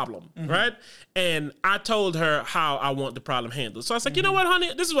problem, right? And I told her how I want the problem handled. So I was like, you know what,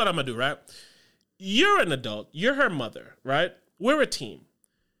 honey? This is what I'm going to do, right? You're an adult. You're her mother, right? We're a team.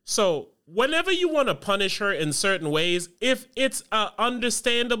 So whenever you want to punish her in certain ways, if it's an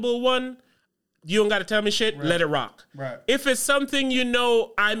understandable one, you don't got to tell me shit. Right. Let it rock. Right. If it's something you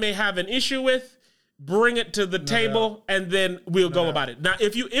know I may have an issue with, bring it to the table and then we'll go about it. Now,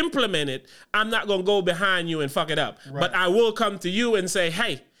 if you implement it, I'm not going to go behind you and fuck it up. Right. But I will come to you and say,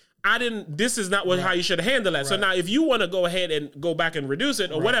 hey, this is not how you should handle that. Right. So now if you want to go ahead and go back and reduce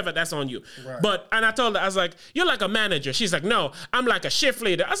it or whatever, that's on you. Right. And I told her, I was like, you're like a manager. She's like, no, I'm like a shift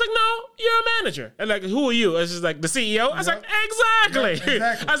leader. I was like, no, you're a manager. And like, who are you? And she's like, the CEO. I was like, exactly.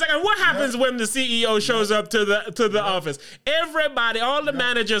 Exactly. I was like, and what happens when the CEO shows up to the office? Everybody, all the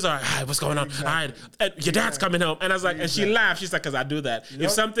managers are, hey, what's going on? Exactly. All right, your dad's coming home. And I was like, and she laughed. She's like, because I do that.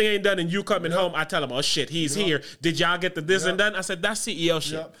 If something ain't done and you coming home, I tell him, oh shit, he's here. Did y'all get the this and done? I said, that's CEO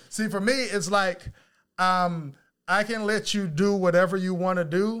shit. See, for me, it's like I can let you do whatever you want to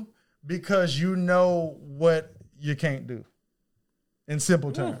do because you know what you can't do. In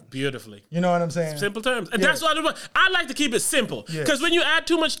simple terms. Beautifully. You know what I'm saying? Simple terms. And that's what I like to keep it simple. Because when you add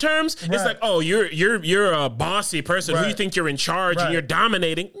too much terms, it's like, oh, you're a bossy person who you think you're in charge and you're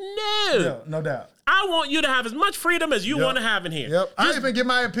dominating. No. No doubt. I want you to have as much freedom as you want to have in here. Yep. I even give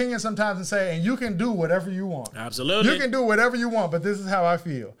my opinion sometimes and say, and you can do whatever you want. Absolutely. You can do whatever you want, but this is how I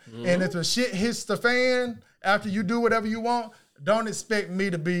feel. Mm-hmm. And if the shit hits the fan after you do whatever you want, don't expect me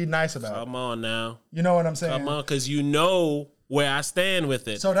to be nice about it. Come on now. You know what I'm saying? Come on, because you know where I stand with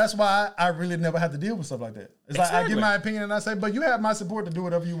it. So that's why I really never have to deal with stuff like that. It's like I give my opinion and I say, but you have my support to do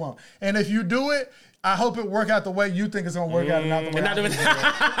whatever you want. And if you do it, I hope it work out the way you think it's going to work out and not the way I think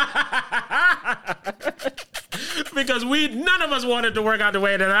it. Because none of us want it to work out the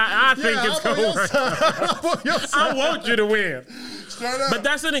way that I think it's going to work out. I want you to win. But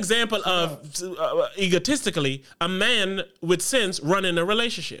that's an example of, egotistically, a man with sense running a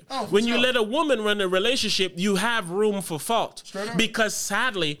relationship. When you let a woman run a relationship, you have room for fault. Because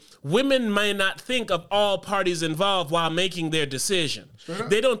sadly, women may not think of all parties involved while making their decision.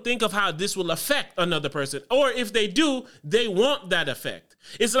 They don't think of how this will affect another person. Or if they do, they want that effect.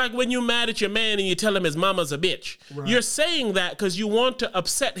 It's like when you're mad at your man and you tell him his mama's a bitch. Right. You're saying that because you want to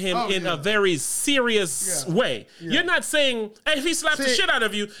upset him in a very serious way. Yeah. You're not saying, hey, if he slaps the shit out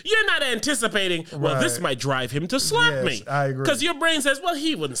of you, you're not anticipating, well, this might drive him to slap me. I agree. Because your brain says, well,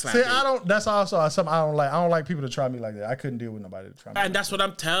 he wouldn't slap me. That's also something I don't like. I don't like people to try me like that. I couldn't deal with nobody to try me. And that's what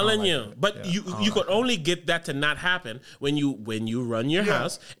I'm telling you. But you could only get that to not happen when you run your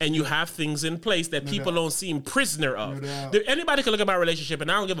house and you have things in place that people don't seem prisoner of. Anybody can look at my relationship and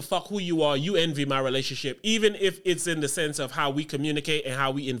I don't give a fuck who you are. You envy my relationship, even if it's in the sense of how we communicate and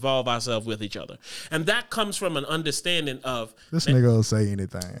how we involve ourselves with each other. And that comes from an understanding of... This nigga will say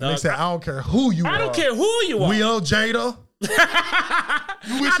anything. They say, I don't care who you are. I don't care who you are. We owe Jada.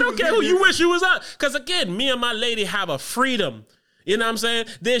 I don't care who you wish you was up. Because again, me and my lady have a freedom. You know what I'm saying?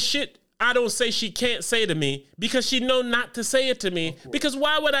 There's shit I don't say she can't say to me because she know not to say it to me. Because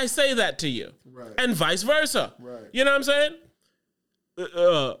why would I say that to you? Right. And vice versa. Right. You know what I'm saying?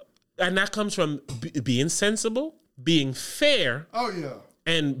 And that comes from being sensible, being fair,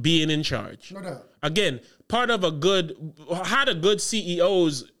 and being in charge. No doubt. Again, part of how the good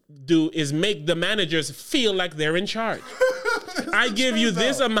CEOs do is make the managers feel like they're in charge. I give you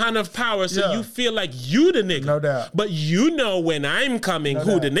this amount of power so you feel like you the nigga. No doubt. But you know when I'm coming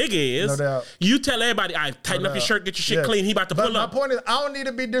who the nigga is. No doubt. You tell everybody, tighten up your shirt, get your shit clean. He about to pull up. My point is, I don't need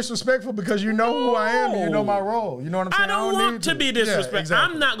to be disrespectful because you know who I am and you know my role. You know what I'm saying? I don't want to be disrespectful. Yeah,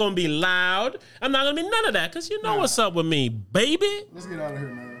 exactly. I'm not going to be loud. I'm not going to be none of that because you know what's up with me, baby. Let's get out of here,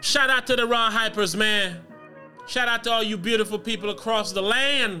 man. Shout out to the Raw Hypers, man. Shout out to all you beautiful people across the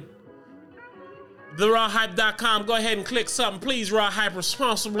land. TheRawHype.com. Go ahead and click something. Please, Raw Hype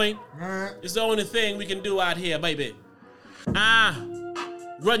responsibly. It's the only thing we can do out here, baby.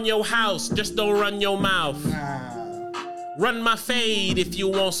 Run your house. Just don't run your mouth. Run my fade if you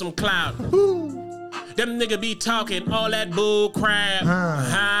want some clout. Them nigga be talking all that bull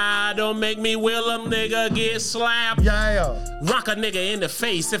crap. Don't make me will a nigga get slapped. Rock a nigga in the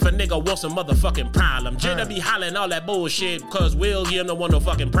face if a nigga wants a motherfucking problem. Jada be hollering all that bullshit because William don't want no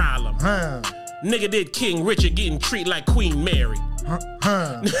fucking problem. Nigga did King Richard getting treated like Queen Mary.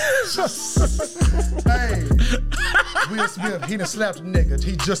 Hey, Will Smith, he done slapped a nigga.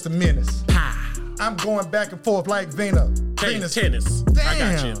 He just a menace. I'm going back and forth like Venus. Tennis. Damn. I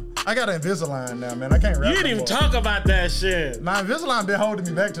got you. I got an Invisalign now, man. I can't rap. You didn't even talk about that shit. My Invisalign been holding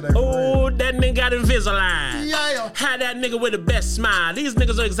me back today. Oh, that nigga got Invisalign. Yeah. Had that nigga with the best smile. These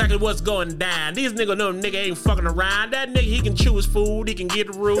niggas know exactly what's going down. These niggas know nigga ain't fucking around. That nigga, he can chew his food. He can get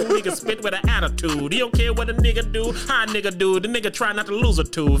rude. He can spit with an attitude. He don't care what a nigga do. How a nigga do. The nigga try not to lose a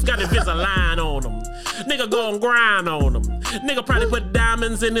tooth. Got Invisalign on him. Nigga gon' grind on him. Nigga probably put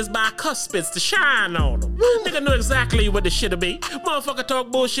diamonds in his bicuspids to shine on him. Nigga know exactly what the shit'll be. Motherfucker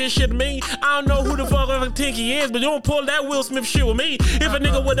talk bullshit, shit to me. I don't know who the fuck I think he is, but don't pull that Will Smith shit with me. If a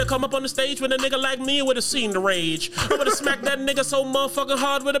nigga would've come up on the stage with a nigga like me, would've seen the rage. I would've smacked that nigga so motherfucking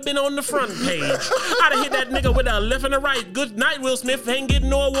hard, would've been on the front page. I'd have hit that nigga with a left and a right. Good night, Will Smith. Ain't getting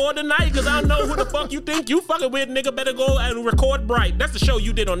no award tonight, cause I don't know who the fuck you think you fucking with, nigga. Better go and record Bright. That's the show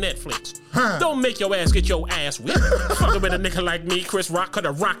you did on Netflix. Don't make your ass get your ass whipped. Fucking with a nigga like me, Chris Rock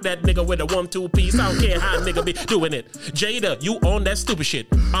could've rocked that nigga with a 1-2 piece. I don't care how a nigga be doing it. Jada, you on that stupid shit.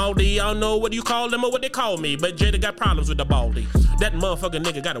 Aldi, I don't know what you call them or what they call me, but Jada got problems with the baldy. That motherfucking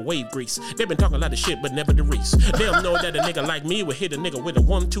nigga got a wave grease. They been talking a lot of shit, but never the Reese. They don't know that a nigga like me would hit a nigga with a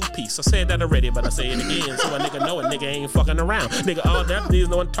 1-2 piece. I said that already, but I say it again, so a nigga know a nigga ain't fucking around. Nigga, all that needs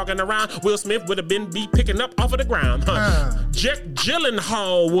no one talking around. Will Smith would have been picking up off of the ground. Jack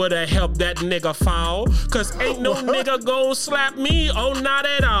Gyllenhaal would have helped that nigga fall, cause ain't no nigga gon' slap me, oh not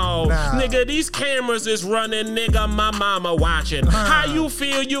at all. Nigga, these cameras is running, nigga, my mama watching. How you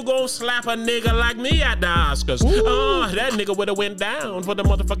feel you gon' slap a nigga like me at the Oscars? That nigga would have went down for the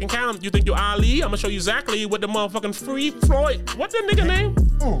motherfucking count. You think you Ali? I'ma show you exactly what the motherfucking Free Floyd. What's that nigga name?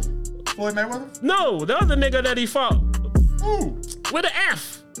 Who? Floyd Mayweather? No, the other nigga that he fought. Who? With an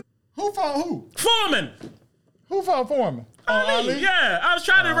F. Who fought who? Foreman. Who fought Foreman? Ali. Yeah, I was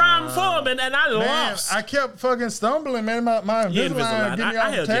trying to rhyme Foreman and I lost. I kept fucking stumbling, man. My Invisalign get me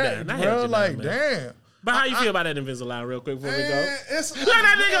off tag, bro. Like, damn. But how you feel about that Invisalign real quick before we go? It's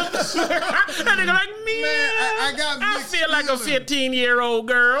that nigga like me. Man, I got mixed I feel like feelings. a 15-year-old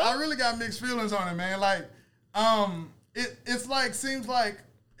girl. I really got mixed feelings on it, man. Like, it's like, seems like,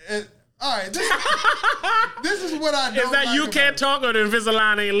 all right, this is what I don't Is that like you can't talk or the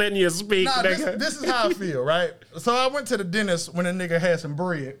Invisalign ain't letting you speak, Nah, nigga? this is how I feel, right? So I went to the dentist when a nigga had some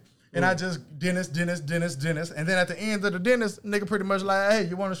bread. And I just dentist. And then at the end of the dentist, nigga pretty much like, hey,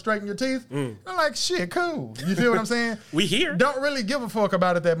 you want to straighten your teeth? I'm like, shit, cool. You feel what I'm saying? We here. Don't really give a fuck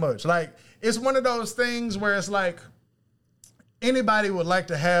about it that much. Like, it's one of those things where it's like, anybody would like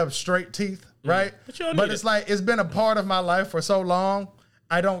to have straight teeth, right? But it's like, it's been a part of my life for so long,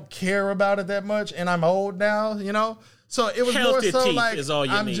 I don't care about it that much. And I'm old now, you know? So it was Healthy more so teeth like, is all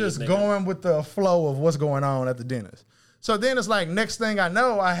you I'm need, just nigga. going with the flow of what's going on at the dentist. So then it's like, next thing I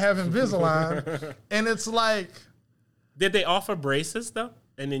know, I have Invisalign, and it's like... Did they offer braces, though?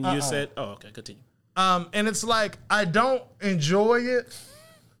 And then you said, oh, okay, continue. And it's like, I don't enjoy it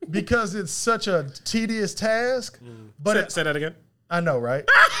because it's such a tedious task. But say that again. I know, right?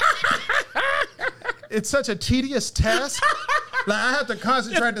 It's such a tedious task. Like, I have to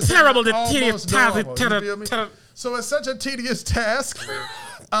concentrate to terrible, say the tedious task. So it's such a tedious task.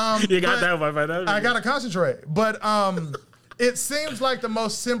 You got that one, right? I gotta concentrate. But it seems like the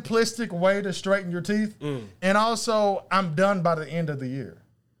most simplistic way to straighten your teeth. And also, I'm done by the end of the year.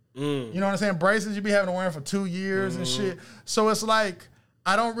 You know what I'm saying? Braces you be having to wear for 2 years and shit. So it's like,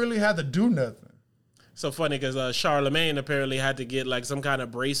 I don't really have to do nothing. So funny because Charlemagne apparently had to get like some kind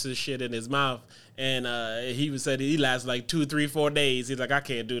of braces shit in his mouth, and he said he lasted like 2, 3, 4 days. He's like, I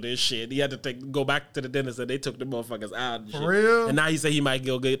can't do this shit. He had to go back to the dentist, and they took the motherfuckers out. And For shit. real? And now he said he might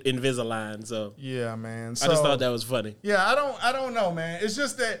go get Invisalign. So Yeah, man. So, I just thought that was funny. Yeah, I don't know, man. It's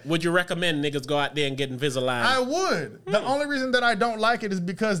just that Would you recommend niggas go out there and get Invisalign? I would. The only reason that I don't like it is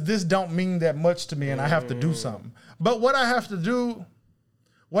because this don't mean that much to me, and I have to do something. But what I have to do,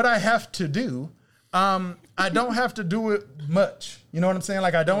 I don't have to do it much. You know what I'm saying?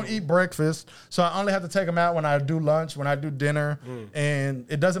 Like, I don't eat breakfast, so I only have to take them out when I do lunch, when I do dinner, and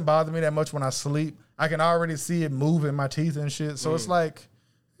it doesn't bother me that much when I sleep. I can already see it move in my teeth and shit, so it's like,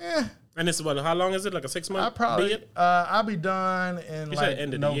 And this is what? How long is it? Like a 6 month? I probably, I'll be done in You like said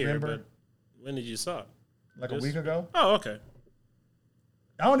end of November. the year, but when did you start? Like a week ago. Oh, okay.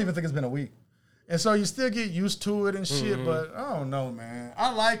 I don't even think it's been a week. And so you still get used to it and shit, but I don't know, man.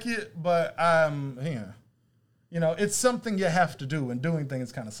 I like it, but you know, it's something you have to do, and doing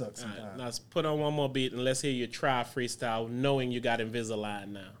things kind of sucks sometimes. Right, now let's put on one more beat and let's hear you try freestyle, knowing you got Invisalign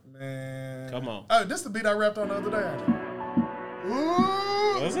now. Man. Come on. Oh, this is the beat I rapped on the other day.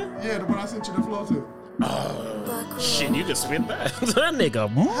 Ooh. Was it? Yeah, the one I sent you the flow to. Oh, shit, you can spit that. That nigga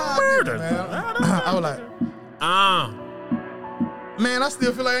murdered. I was like, man, I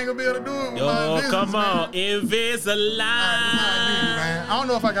still feel like I ain't gonna be able to do it with my business, come on, man. Invisalign. Man. I don't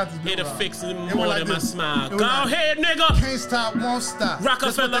know if I got this beat It'll right. fix it It more was than like my this. smile. It was Go like, ahead, nigga. Can't stop, won't stop. That's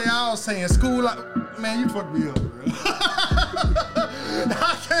Rockefeller. what they all saying. School, man, you fucked me up, bro.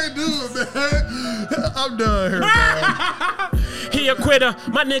 I can't do it, man. I'm done here, man. He a quitter.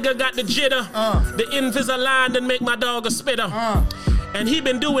 My nigga got the jitter. The Invisalign that make my dog a spitter. And he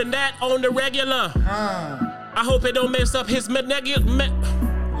been doing that on the regular. I hope it don't mess up his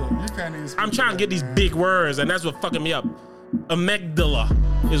I'm trying to get these big words, and that's what fucking me up. Amygdala.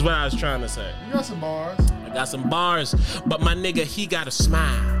 is what I was trying to say. You got some bars. I got some bars, but my nigga, he got a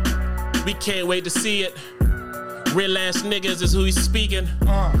smile. We can't wait to see it. Real ass niggas is who he's speaking.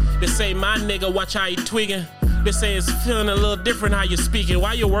 They say my nigga, watch how he twigging. They say it's feeling a little different how you're speaking.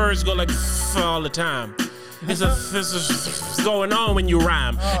 Why your words go like all the time? This is going on when you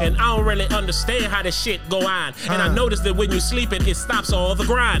rhyme. And I don't really understand how this shit go on. And I noticed that when you sleeping, it stops all the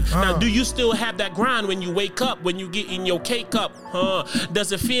grind. Now, do you still have that grind when you wake up, when you get in your K-cup?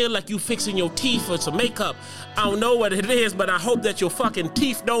 Does it feel like you fixing your teeth or some makeup? I don't know what it is, but I hope that your fucking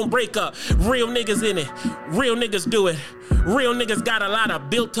teeth don't break up. Real niggas in it. Real niggas do it. Real niggas got a lot of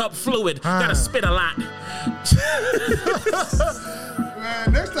built up fluid. Gotta spit a lot.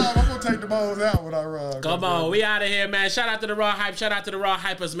 Man, next time I'm gonna take the balls out when I run. Come on, we out of here, man. Shout out to the Raw Hype. Shout out to the Raw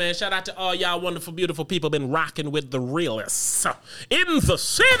Hypers, man. Shout out to all y'all wonderful, beautiful people been rocking with the realists in the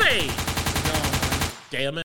city. Damn it.